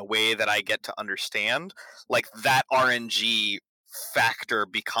surfaced in a way that I get to understand, like, that RNG factor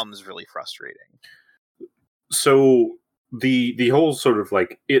becomes really frustrating. So the whole sort of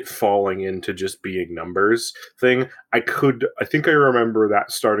like it falling into just being numbers thing, I think I remember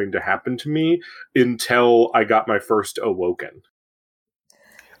that starting to happen to me until I got my first Awoken.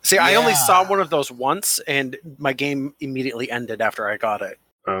 See, I only saw one of those once, and my game immediately ended after I got it.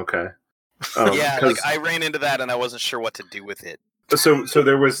 Okay. Like I ran into that and I wasn't sure what to do with it. So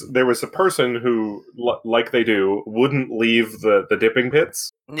there was a person who, like they do, wouldn't leave the dipping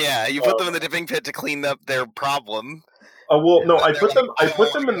pits. Yeah, you put them in the dipping pit to clean up their problem. Oh well, no, I put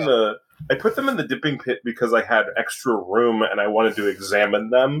them in the dipping pit because I had extra room and I wanted to examine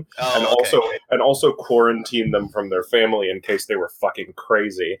them and also quarantine them from their family in case they were fucking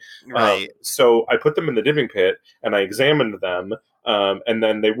crazy. Right. So I put them in the dipping pit and I examined them, and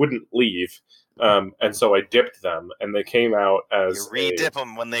then they wouldn't leave. And so I dipped them, and they came out as you re-dip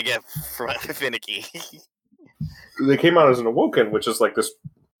them when they get finicky. They came out as an Awoken, which is like this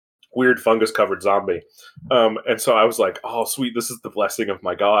weird fungus-covered zombie. And so I was like, oh, sweet, this is the blessing of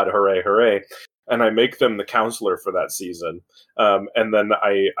my god, hooray, hooray. And I make them the counselor for that season. And then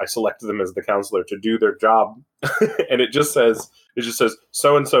I selected them as the counselor to do their job. And it just says,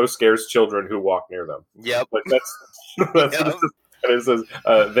 so-and-so scares children who walk near them. Yep. Like, that's yep. And it says,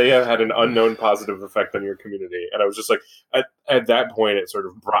 they have had an unknown positive effect on your community. And I was just like, at that point, it sort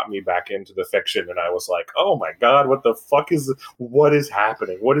of brought me back into the fiction. And I was like, oh my God, what is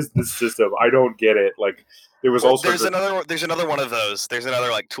happening? What is this system? I don't get it. Like, there was also... There's another one of those. There's another,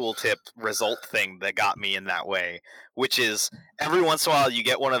 like, tooltip result thing that got me in that way, which is every once in a while you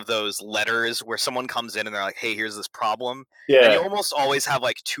get one of those letters where someone comes in and they're like, hey, here's this problem. Yeah. And you almost always have,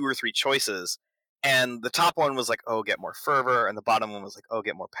 like, 2 or 3 choices. And the top one was like, oh, get more fervor. And the bottom one was like, oh,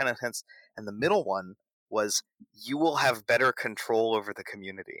 get more penitence. And the middle one was, you will have better control over the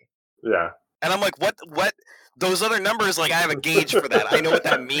community. Yeah. And I'm like, what? Those other numbers, like, I have a gauge for that. I know what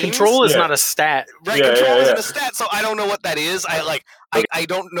that means. Control is not a stat. Right, control isn't a stat, so I don't know what that is. I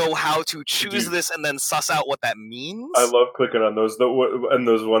don't know how to choose this and then suss out what that means. I love clicking on those, and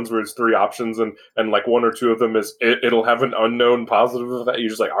those ones where it's 3 options, and like 1 or 2 of them is it'll have an unknown positive effect. You're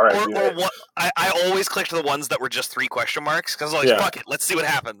just like, all right. I always clicked the ones that were just 3 question marks because I was like, fuck it, let's see what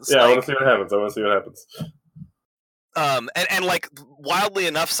happens. Yeah, I want to see what happens. And like, wildly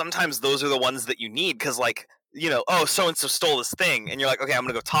enough, sometimes those are the ones that you need because, like, you know, oh, so-and-so stole this thing, and you're like, okay, I'm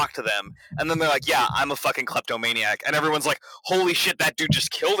gonna go talk to them, and then they're like, yeah, I'm a fucking kleptomaniac, and everyone's like, holy shit, that dude just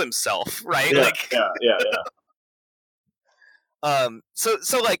killed himself, right?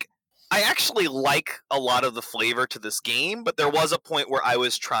 So like, I actually like a lot of the flavor to this game, but there was a point where I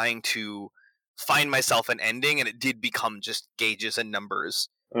was trying to find myself an ending, and it did become just gauges and numbers.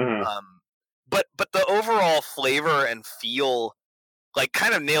 Mm-hmm. But the overall flavor and feel, like,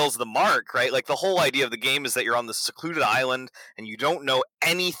 kind of nails the mark, right? Like, the whole idea of the game is that you're on this secluded island and you don't know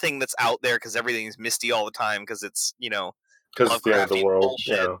anything that's out there because everything's misty all the time because it's, you know, because it's the end of the world.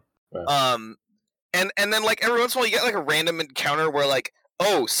 Bullshit. Yeah. And then, like, every once in a while you get, like, a random encounter where, like,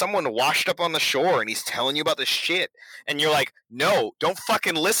 oh, someone washed up on the shore and he's telling you about this shit, and you're like, no, don't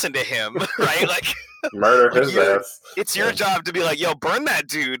fucking listen to him, right? Like, murder like his ass. it's your job to be like, yo, burn that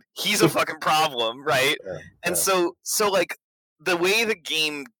dude. He's a fucking problem, right? And so like the way the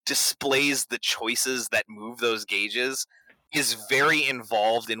game displays the choices that move those gauges is very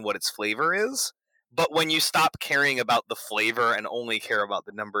involved in what its flavor is. But when you stop caring about the flavor and only care about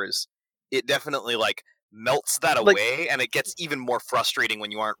the numbers, it definitely like melts that away, and it gets even more frustrating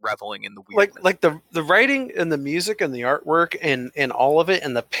when you aren't reveling in the weirdness. Like the writing and the music and the artwork and all of it,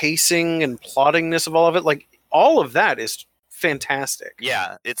 and the pacing and plottingness of all of it, like all of that is fantastic.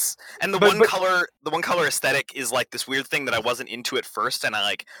 Yeah, it's and the one color aesthetic is like this weird thing that I wasn't into at first, and I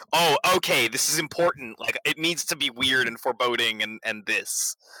like, oh, okay, this is important. Like it needs to be weird and foreboding and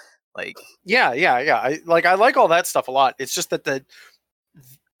this. Like yeah. I like all that stuff a lot. It's just that the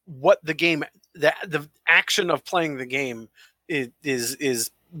action of playing the game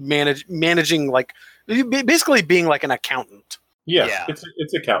is managing, like basically being like an accountant. Yeah.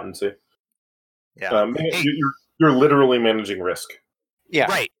 It's accountancy. Yeah, you're literally managing risk. Yeah,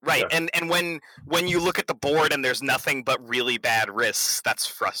 right. Yeah. And when you look at the board and there's nothing but really bad risks, that's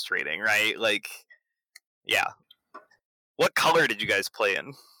frustrating, right? Like, yeah. What color did you guys play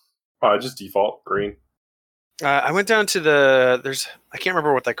in? Just default green. I went down to I can't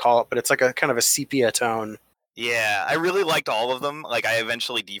remember what they call it, but it's like a kind of a sepia tone. Yeah, I really liked all of them. Like I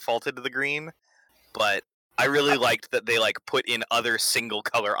eventually defaulted to the green, but I really liked that they like put in other single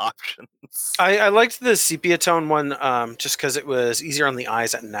color options. I liked the sepia tone one just because it was easier on the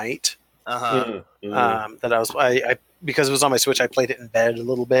eyes at night. That because it was on my Switch, I played it in bed a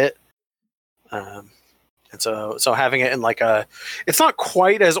little bit. And so having it in like it's not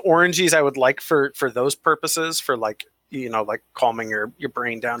quite as orangey as I would like for those purposes, for like, you know, like calming your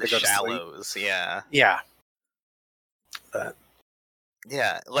brain down to go shallows, to sleep. Yeah. But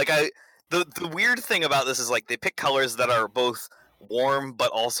yeah, like the weird thing about this is like they pick colors that are both warm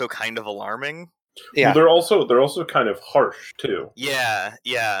but also kind of alarming. Yeah, well, they're also kind of harsh too. Yeah.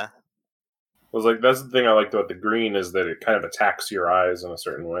 I was like, that's the thing I liked about the green, is that it kind of attacks your eyes in a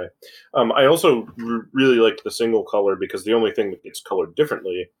certain way. I also really liked the single color because the only thing that gets colored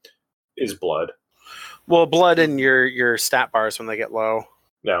differently is blood. Well, blood and your stat bars when they get low.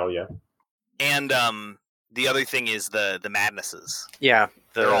 Now, yeah. And the other thing is the madnesses. Yeah,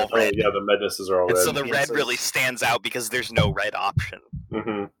 they're all red. Yeah, the madnesses are all and red. So the red really stands out because there's no red option.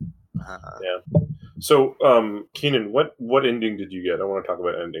 Mm-hmm. Yeah. So, Keenan, what ending did you get? I want to talk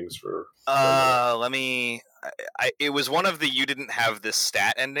about endings for. Let me. It was one of the you didn't have this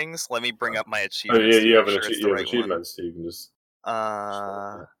stat endings. Let me bring up my achievements. Oh, yeah, you have achievements, so you can just.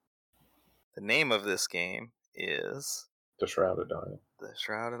 The name of this game is The Shrouded Isle. The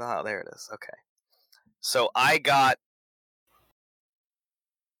Shrouded Isle. There it is. Okay. So I got.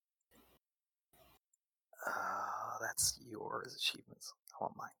 That's yours achievements. I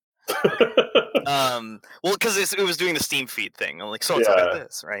want mine. Well, because it was doing the Steam feed thing. I'm like, so it's like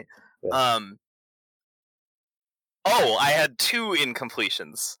this, right? Yeah. I had 2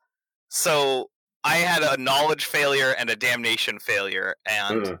 incompletions. So I had a knowledge failure and a damnation failure,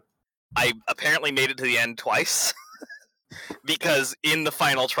 and I apparently made it to the end twice. Because in the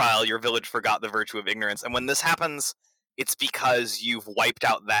final trial, your village forgot the virtue of ignorance, and when this happens, it's because you've wiped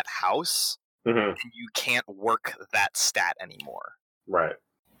out that house, and you can't work that stat anymore. Right.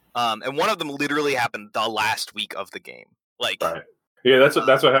 And one of them literally happened the last week of the game. Like, right. Yeah, that's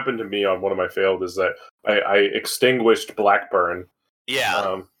what happened to me on one of my failed, is that I extinguished Blackburn.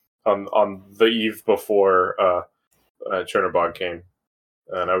 Yeah. On the eve before Chernobog came,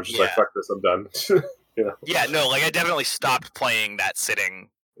 and I was just like, "Fuck this, I'm done." You know? Yeah, no, like I definitely stopped playing that sitting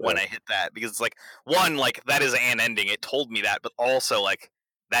when I hit that, because it's like, one, like that is an ending. It told me that, but also like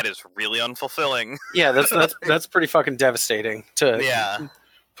that is really unfulfilling. Yeah, that's pretty fucking devastating to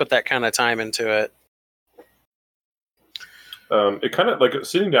put that kind of time into it. It kind of like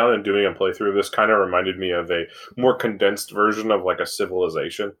sitting down and doing a playthrough of this kind of reminded me of a more condensed version of like a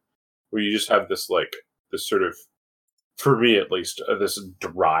Civilization, where you just have this sort of, for me at least, this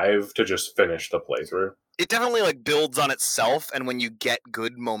drive to just finish the playthrough. It definitely like builds on itself, and when you get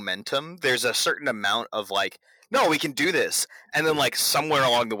good momentum, there's a certain amount of like, no, we can do this, and then like somewhere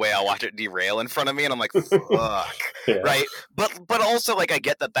along the way, I'll watch it derail in front of me, and I'm like, fuck, right? But also like I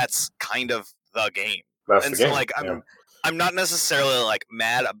get that that's kind of the game, and so like I'm not necessarily like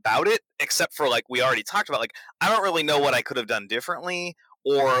mad about it, except for like we already talked about, like I don't really know what I could have done differently,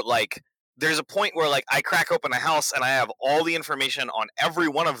 or like there's a point where like I crack open a house and I have all the information on every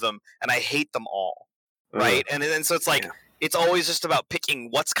one of them and I hate them all, right? And so it's like it's always just about picking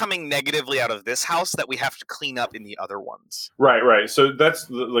what's coming negatively out of this house that we have to clean up in the other ones. Right. So that's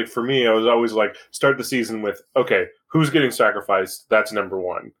like for me, I was always like start the season with okay, who's getting sacrificed? That's number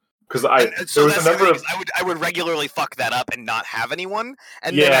one. Because there was a number of I would regularly fuck that up and not have anyone,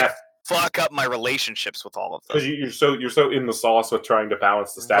 and then I'd fuck up my relationships with all of them. Because you're so in the sauce with trying to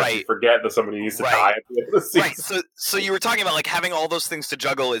balance the stats, you forget that somebody needs to die at the end of the season. Right. So you were talking about like having all those things to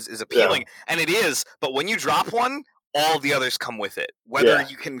juggle is appealing, and it is. But when you drop one, all the others come with it. Whether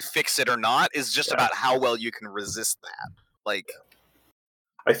you can fix it or not is just about how well you can resist that. Like,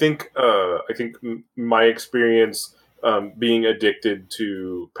 I think my experience. Being addicted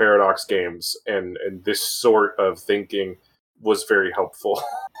to Paradox games and this sort of thinking was very helpful.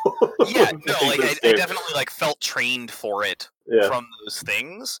 I definitely like felt trained for it from those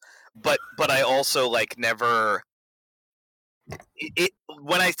things, but I also like never.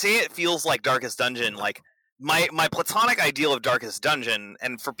 When I say it feels like Darkest Dungeon, like my platonic ideal of Darkest Dungeon,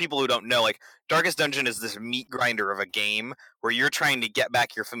 and for people who don't know, like Darkest Dungeon is this meat grinder of a game where you're trying to get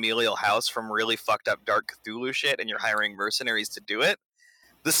back your familial house from really fucked up Dark Cthulhu shit, and you're hiring mercenaries to do it.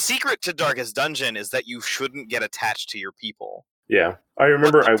 The secret to Darkest Dungeon is that you shouldn't get attached to your people. Yeah, I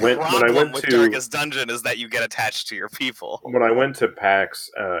remember when I went to Darkest Dungeon is that you get attached to your people. When I went to PAX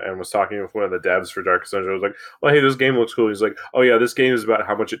and was talking with one of the devs for Darkest Dungeon, I was like, "Well, hey, this game looks cool." He's like, "Oh yeah, this game is about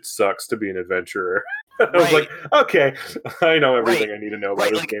how much it sucks to be an adventurer." I was like, "Okay, I know everything I need to know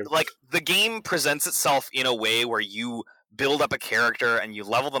about this game." Like the game presents itself in a way where you build up a character and you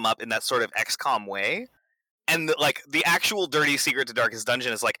level them up in that sort of XCOM way. And the actual dirty secret to Darkest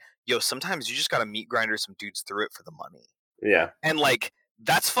Dungeon is like, yo, sometimes you just gotta meat grinder some dudes through it for the money. Yeah. And like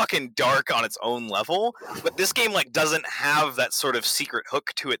that's fucking dark on its own level, but this game like doesn't have that sort of secret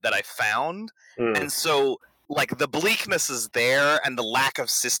hook to it that I found. And so like the bleakness is there and the lack of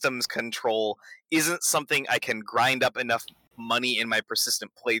systems control isn't something I can grind up enough money in my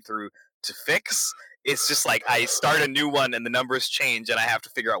persistent playthrough to fix. It's just like I start a new one and the numbers change and I have to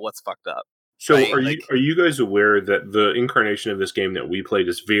figure out what's fucked up. So are you guys aware that the incarnation of this game that we played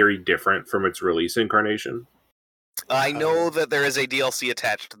is very different from its release incarnation? I know that there is a DLC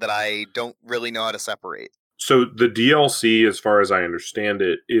attached that I don't really know how to separate. So the DLC, as far as I understand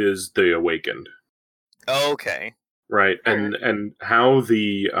it, is The Awakened. Okay. Right. And how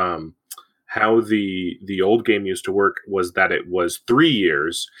the old game used to work was that it was 3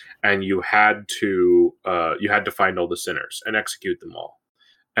 years and you had to find all the sinners and execute them all.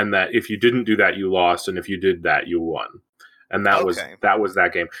 And that if you didn't do that, you lost, and if you did that, you won. And that was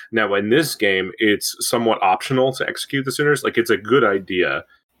that game. Now, in this game, it's somewhat optional to execute the sinners. Like, it's a good idea,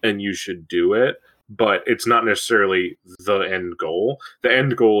 and you should do it, but it's not necessarily the end goal. The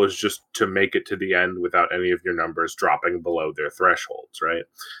end goal is just to make it to the end without any of your numbers dropping below their thresholds, right?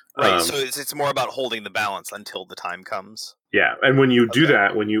 Right, so it's more about holding the balance until the time comes. Yeah, and when you do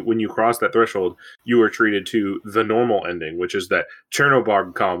that, when you cross that threshold, you are treated to the normal ending, which is that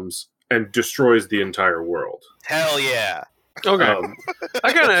Chernobog comes and destroys the entire world. Hell yeah. Okay.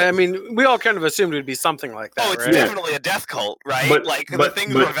 We all kind of assumed it would be something like that. Oh, it's definitely a death cult, right? But the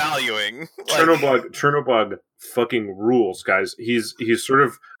things we're valuing. Chernobog fucking rules, guys. He's sort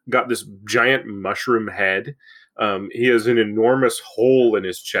of got this giant mushroom head. He has an enormous hole in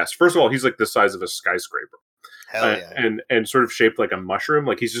his chest. First of all, he's like the size of a skyscraper. Hell yeah. And sort of shaped like a mushroom.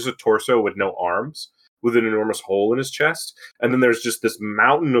 Like he's just a torso with no arms, with an enormous hole in his chest. And then there's just this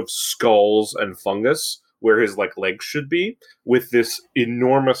mountain of skulls and fungus where his like legs should be, with this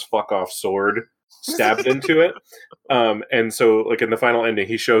enormous fuck off sword stabbed into it. And so like in the final ending,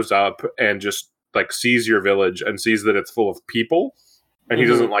 he shows up and just like sees your village and sees that it's full of people. And he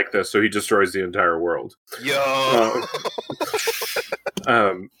doesn't like this, so he destroys the entire world. Yo!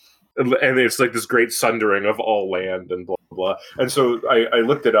 And it's like this great sundering of all land and blah, blah, blah. And so I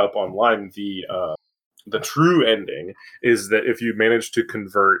looked it up online. The true ending is that if you manage to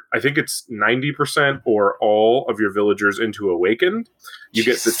convert, I think it's 90% or all of your villagers into Awakened, you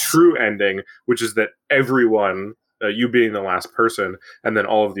get the true ending, which is that everyone, you being the last person, and then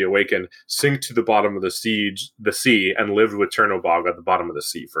all of the Awakened, sink to the bottom of the sea, and live with Chernobog at the bottom of the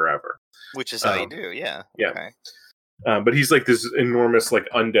sea forever. Which is how you do, yeah. Yeah. Okay. But he's like this enormous like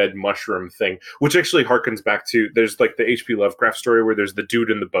undead mushroom thing, which actually harkens back to, there's like the H.P. Lovecraft story where there's the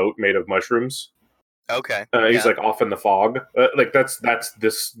dude in the boat made of mushrooms. Okay. He's like off in the fog. Like that's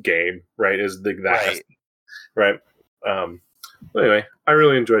this game, right? Is that right? Anyway, I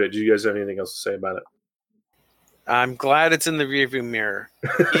really enjoyed it. Do you guys have anything else to say about it? I'm glad it's in the rearview mirror.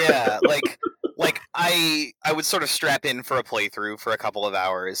 Yeah, like I would sort of strap in for a playthrough for a couple of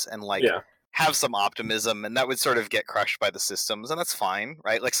hours and have some optimism, and that would sort of get crushed by the systems, and that's fine,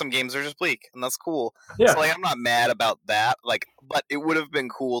 right? Like some games are just bleak, and that's cool. Yeah. So like I'm not mad about that. Like, but it would have been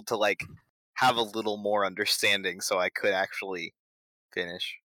cool to like have a little more understanding, so I could actually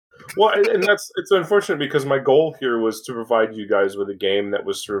finish. Well, and it's unfortunate because my goal here was to provide you guys with a game that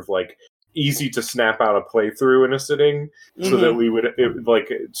was sort of like easy to snap out a playthrough in a sitting, so that we would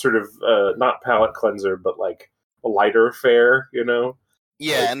like sort of not palate cleanser, but like a lighter fare, you know.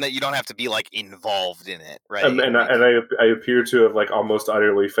 Yeah, like, and that you don't have to be like involved in it, right? And I appear to have like almost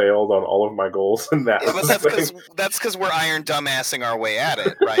utterly failed on all of my goals in that. Yeah, but that's because we're iron dumbassing our way at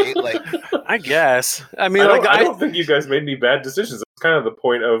it, right? Like, I guess. I mean, I don't think you guys made any bad decisions. It's kind of the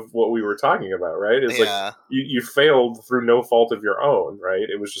point of what we were talking about, right? It's like you failed through no fault of your own, right?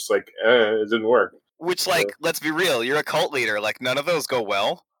 It was just like it didn't work. Which, like, let's be real, you're a cult leader. Like, none of those go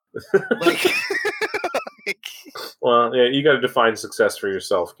well. Like, well, yeah, you got to define success for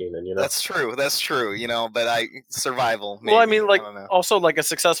yourself, Keenan. You know, that's true. You know, but survival. Maybe, well, I mean, like, also, like a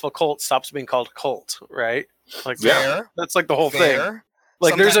successful cult stops being called cult, right? Like, that's like the whole thing.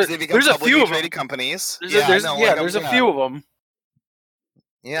 Like, sometimes there's a few of them. Companies. There's a few of them.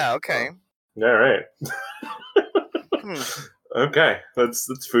 Yeah. Okay. All right. Okay, that's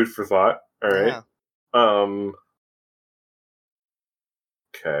food for thought. All right. Yeah.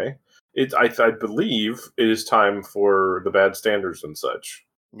 Okay. I believe it is time for the bad standards and such.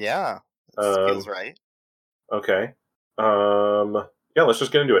 Yeah. Feels right. Okay. Yeah, let's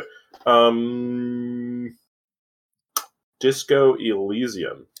just get into it. Disco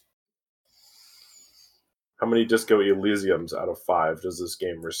Elysium. How many Disco Elysiums out of 5 does this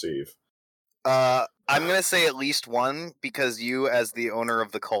game receive? I'm gonna say at least 1 because you, as the owner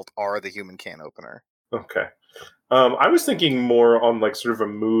of the cult, are the human can opener. Okay. I was thinking more on like sort of a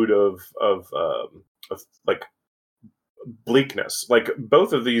mood of like bleakness. Like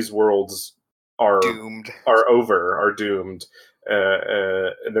both of these worlds are doomed, are doomed,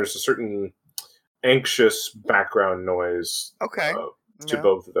 and there's a certain anxious background noise. Okay. To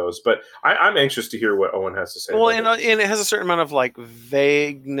both of those, but I'm anxious to hear what Owen has to say. Well, and it has a certain amount of like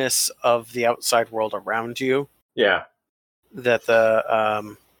vagueness of the outside world around you. Yeah. That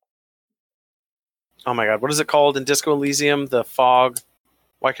the oh my god, what is it called in Disco Elysium? The fog.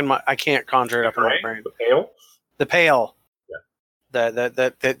 Why can I can't conjure it up in my brain. The pale. The pale. Yeah.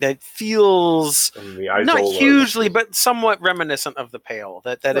 That feels not hugely, but somewhat reminiscent of the pale.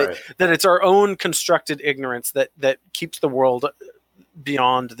 That it's our own constructed ignorance that keeps the world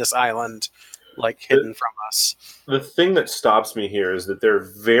beyond this island, like hidden from us. The thing that stops me here is that they're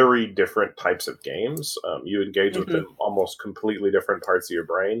very different types of games. You engage with them almost completely different parts of your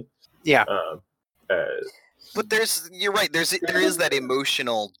brain. Yeah. But you're right. There is that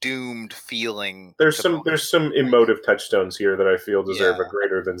emotional doomed feeling. There's some emotive touchstones here that I feel deserve a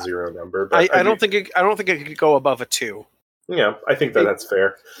greater than 0 number. But I don't think it could go above a 2. Yeah, I think that's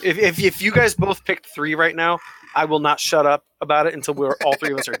fair. If you guys both picked 3 right now, I will not shut up about it until all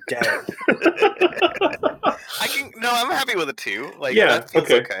 3 of us are dead. I'm happy with a 2. Like, yeah, that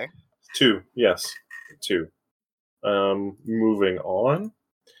feels okay. 2, yes, 2. Moving on.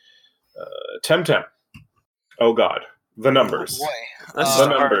 Temtem. Oh God, the numbers. Oh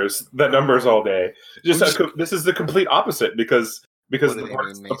boy. The numbers all day. This is the complete opposite because the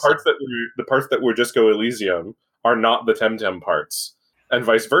parts that were Disco Elysium are not the Temtem parts, and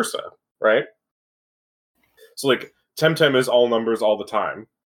vice versa, right? So like Temtem is all numbers all the time.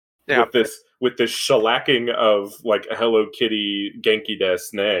 Yeah. With this shellacking of like a Hello Kitty Genki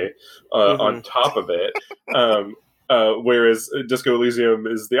desu ne on top of it. Whereas Disco Elysium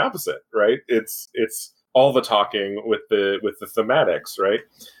is the opposite, right? It's all the talking with the thematics, right?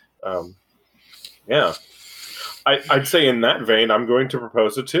 Yeah. I'd say in that vein, I'm going to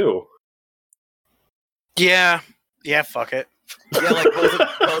propose a 2. Yeah, fuck it. Yeah, like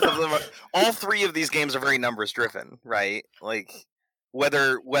both of them. All 3 of these games are very numbers driven, right? Like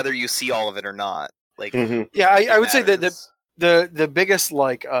whether you see all of it or not. Like yeah, I would say that the biggest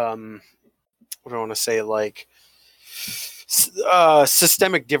like what do I want to say like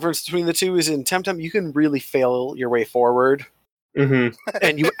systemic difference between the 2 is in Temtem you can really fail your way forward, and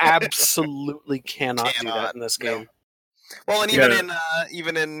you absolutely cannot do that in this game. Well, and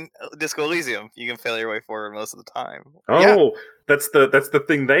even in Disco Elysium, you can fail your way forward most of the time. Oh, yeah. That's the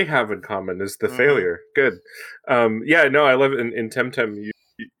thing they have in common is the failure. Good. Yeah, no, I love it. In Temtem,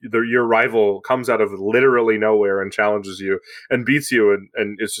 your rival comes out of literally nowhere and challenges you and beats you,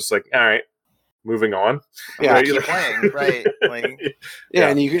 and it's just like, all right, moving on. Yeah, right? Keep playing, right? Like, yeah,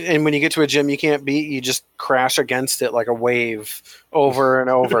 and when you get to a gym you can't beat, you just crash against it like a wave over and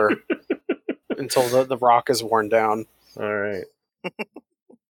over until the rock is worn down. All right.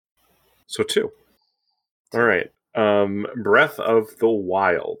 So 2. All right. Breath of the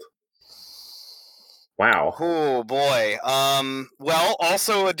Wild. Wow. Oh boy. Well,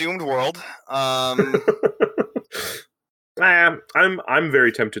 also a doomed world. I'm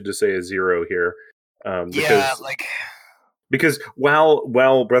very tempted to say a 0 here. Because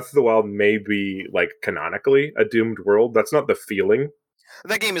while Breath of the Wild may be like canonically a doomed world, that's not the feeling.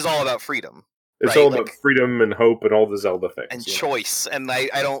 That game is all about freedom. It's all about freedom and hope and all the Zelda things. And choice. And I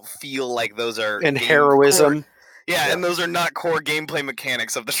don't feel like those are... And heroism. Yeah, and those are not core gameplay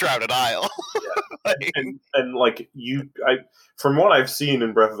mechanics of the Shrouded Isle. and like from what I've seen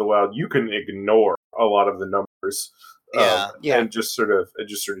in Breath of the Wild, you can ignore a lot of the numbers. And just sort of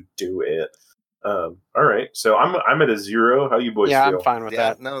do it. All right, so I'm at a 0. How you boys feel? Yeah, I'm fine with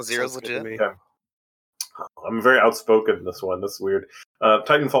that. No, 0's legit. Yeah. I'm very outspoken in this one. That's weird.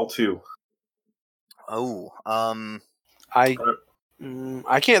 Titanfall 2. Oh, I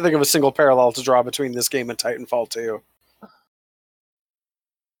can't think of a single parallel to draw between this game and Titanfall 2.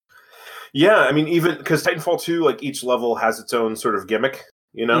 Yeah, I mean, even because Titanfall 2, like each level has its own sort of gimmick,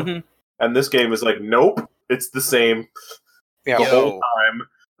 you know. Mm-hmm. And this game is like, nope, it's the same the whole time.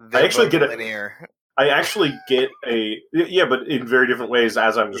 I actually get linear. I actually get but in very different ways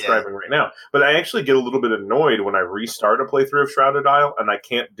as I'm describing right now. But I actually get a little bit annoyed when I restart a playthrough of Shrouded Isle and I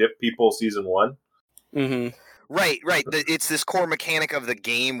can't dip people season 1. Mm-hmm. Right. It's this core mechanic of the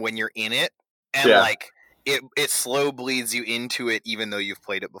game when you're in it, and like it slow bleeds you into it, even though you've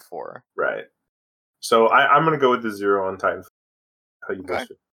played it before. Right. So I'm going to go with the 0 on Titanfall. How you both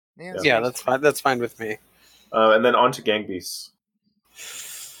feel? Yeah, that's fine. That's fine with me. And then on to Gang Beasts.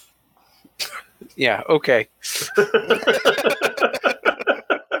 Yeah. Okay.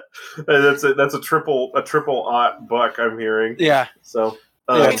 That's a triple aught buck I'm hearing. Yeah. So.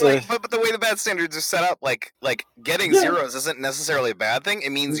 But the way the bad standards are set up, like getting zeros isn't necessarily a bad thing.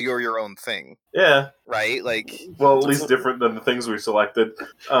 It means you're your own thing. Yeah. Right. Like. Well, at least different than the things we selected.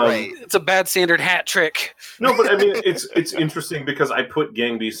 Right. It's a bad standard hat trick. No, but I mean, it's interesting because I put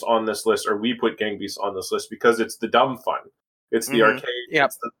Gang Beasts on this list, or we put Gang Beasts on this list because it's the dumb fun. It's the arcade.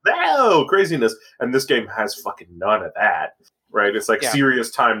 It's the craziness, and this game has fucking none of that. Right? It's like serious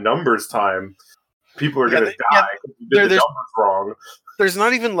time, numbers time. People are gonna die. You did the numbers wrong. There's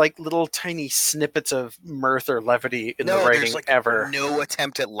not even like little tiny snippets of mirth or levity in the writing there's, like, ever. No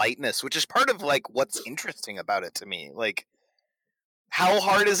attempt at lightness, which is part of like what's interesting about it to me. Like, how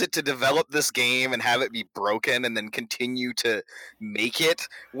hard is it to develop this game and have it be broken and then continue to make it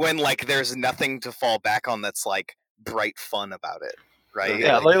when like there's nothing to fall back on that's like bright fun about it, right?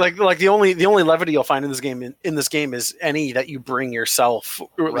 Yeah, like the only levity you'll find in this game is any that you bring yourself.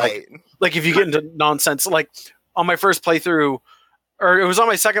 Right. Like if you get into nonsense, like on my first playthrough. Or it was on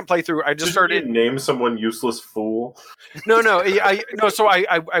my second playthrough. I just started name someone useless fool. No. So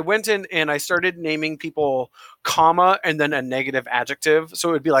I went in and I started naming people comma and then a negative adjective. So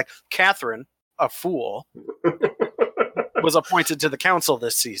it would be like Catherine, a fool, was appointed to the council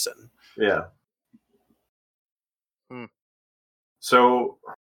this season. Yeah. So,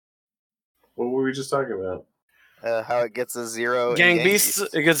 what were we just talking about? How it gets a 0. Gang Beasts.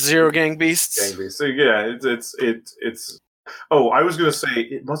 It gets 0 Gang Beasts. Gang Beasts. So yeah, it's. Oh, I was going to say,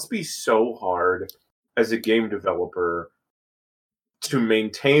 it must be so hard as a game developer to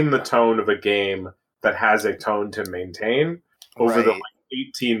maintain the tone of a game that has a tone to maintain over the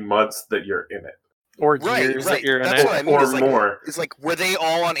 18 months that you're in it. Or years that you're in it. What I mean. Or it's more. It's like, were they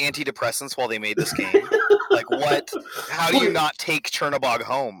all on antidepressants while they made this game? Like, what? How do you not take Chernobog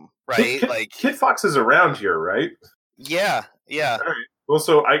home, right? Kit Fox is around here, right? Yeah. All right. Well,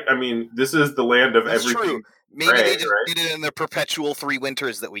 so, I mean, this is the land of everything. True. Maybe they just did it in the perpetual 3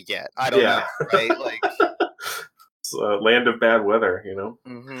 winters that we get. I don't know, right? Like, it's a land of bad weather, you know?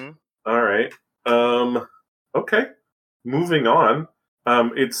 Mm-hmm. All right. Okay. Moving on.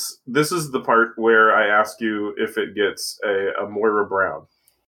 This is the part where I ask you if it gets a Moira Brown.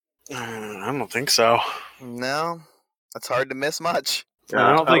 I don't think so. No. It's hard to miss much.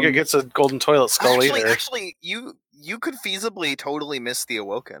 I don't think it gets a golden toilet skull either. Actually, you could feasibly totally miss the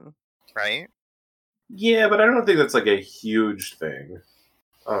Awoken, right? Yeah, but I don't think that's like a huge thing.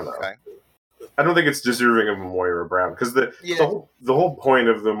 I don't know. Okay. I don't think it's deserving of a Moira Brown because the whole point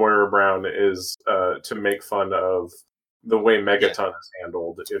of the Moira Brown is to make fun of the way Megaton is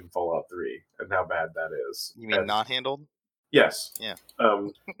handled in Fallout 3 and how bad that is. You mean not handled? Yes. Yeah.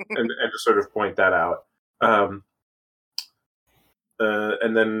 And to sort of point that out.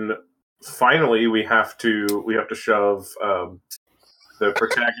 And then finally we have to shove the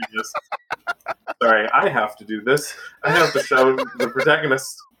protagonist. Sorry, I have to do this. I have to show the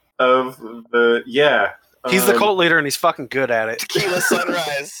protagonist of the He's the cult leader, and he's fucking good at it. Tequila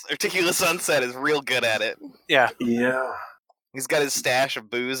Sunrise or Tequila Sunset is real good at it. Yeah. Yeah. He's got his stash of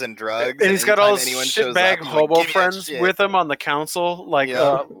booze and drugs, and he's got all his shitbag hobo friends with him on the council. Like,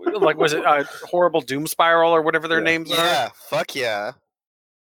 like was it Horrible Doom Spiral or whatever their names are? Yeah, fuck yeah.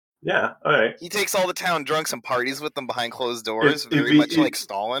 Yeah, all right. He takes all the town drunks and parties with them behind closed doors, very much like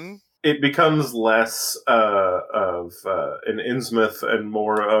Stalin. It becomes less of an Innsmouth and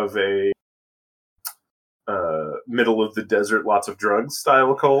more of a middle of the desert, lots of drugs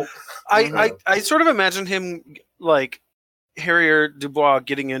style cult. I sort of imagine him like Harrier Dubois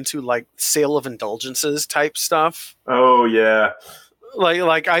getting into like sale of indulgences type stuff. Oh yeah.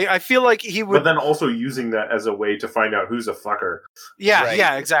 Like I feel like he would, but then also using that as a way to find out who's a fucker. Yeah, right.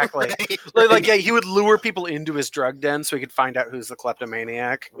 Yeah, exactly. Right. Like he would lure people into his drug den so he could find out who's the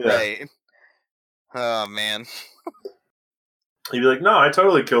kleptomaniac. Yeah. Right. Oh man. He'd be like, "No, I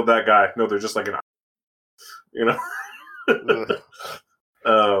totally killed that guy." No, they're just like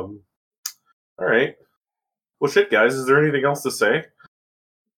all right. Well, shit, guys. Is there anything else to say?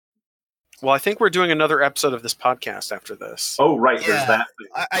 Well, I think we're doing another episode of this podcast after this. Oh, right. Yeah. There's that.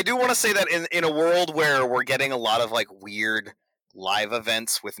 I do want to say that in a world where we're getting a lot of like weird live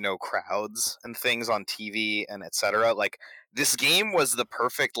events with no crowds and things on TV and etc. Like this game was the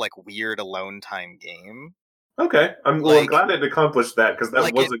perfect like weird alone time game. Okay, I'm glad it accomplished that because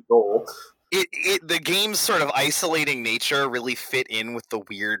that was a goal. The game's sort of isolating nature really fit in with the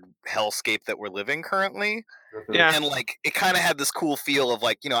weird hellscape that we're living currently. Mm-hmm. Yeah. And like it kind of had this cool feel of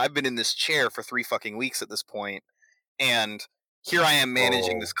like, I've been in this chair for 3 fucking weeks at this point, and here I am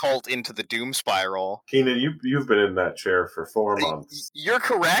managing this cult into the doom spiral. Keenan, you've been in that chair for 4 months. You're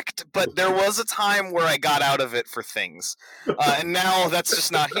correct, but there was a time where I got out of it for things. And now that's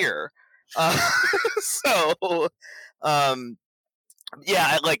just not here.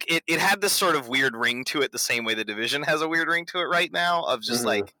 Yeah, like it had this sort of weird ring to it the same way The Division has a weird ring to it right now of just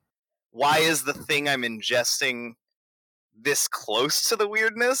like, why is the thing I'm ingesting this close to the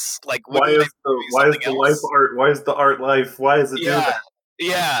weirdness? Like, why is the life art? Why is the art life? Why is it do that?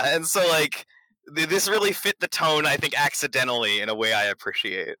 Yeah, and so like this really fit the tone, I think, accidentally in a way I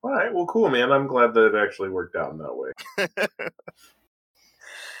appreciate. All right, well, cool, man. I'm glad that it actually worked out in that way.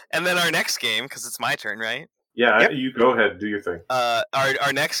 And then our next game, because it's my turn, right? Yeah, you go ahead, do your thing.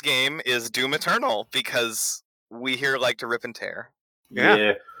 Our next game is Doom Eternal, because we here like to rip and tear.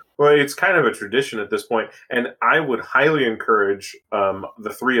 Yeah. Well, it's kind of a tradition at this point, and I would highly encourage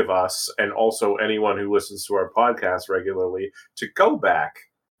the 3 of us, and also anyone who listens to our podcast regularly, to go back,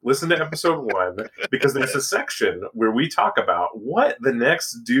 listen to episode 1, because there's a section where we talk about what the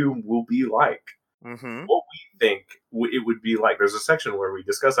next Doom will be like. Mm-hmm. What we think it would be like. There's a section where we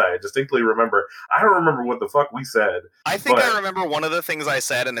discuss that. I distinctly remember. I don't remember what the fuck we said. I think I remember one of the things I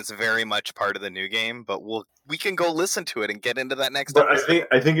said, and it's very much part of the new game. But we can go listen to it and get into that next. But episode.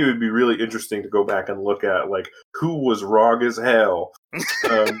 I think it would be really interesting to go back and look at like who was wrong as hell.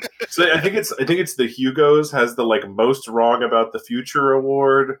 So I think it's the Hugos has the like most wrong about the future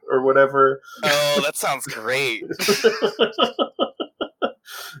award or whatever. Oh, that sounds great.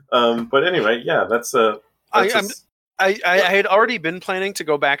 But anyway, yeah, I had already been planning to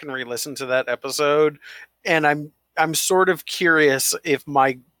go back and re-listen to that episode, and I'm sort of curious if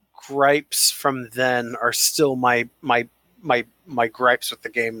my gripes from then are still my gripes with the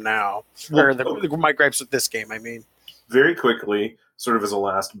game now, or my gripes with this game. I mean, very quickly, sort of as a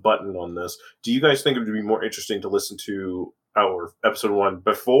last button on this, do you guys think it would be more interesting to listen to our episode 1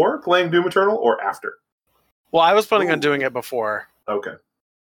 before playing Doom Eternal or after? Well, I was planning on doing it before. Okay.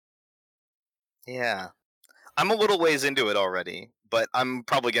 Yeah. I'm a little ways into it already, but I'm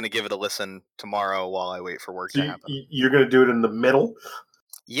probably going to give it a listen tomorrow while I wait for work to happen. You're going to do it in the middle?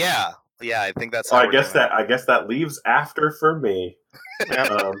 Yeah, I think that's. I guess that leaves after for me.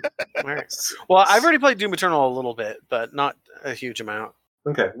 Well, I've already played Doom Eternal a little bit, but not a huge amount.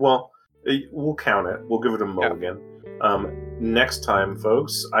 Okay, well, we'll count it. We'll give it a mulligan. Next time,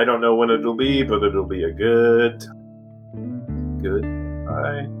 folks. I don't know when it'll be, but it'll be a good.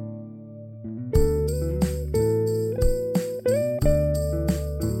 Bye.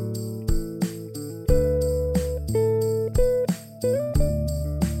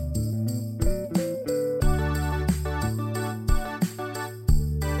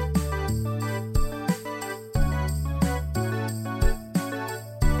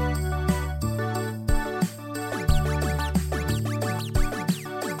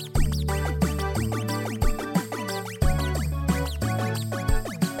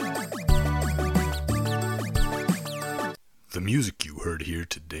 The music you heard here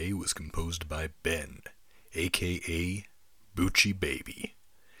today was composed by Ben, aka Bucci Baby.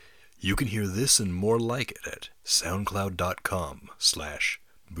 You can hear this and more like it at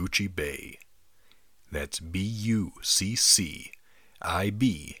soundcloud.com/BucciBae. That's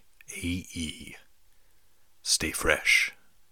BucciBae. Stay fresh.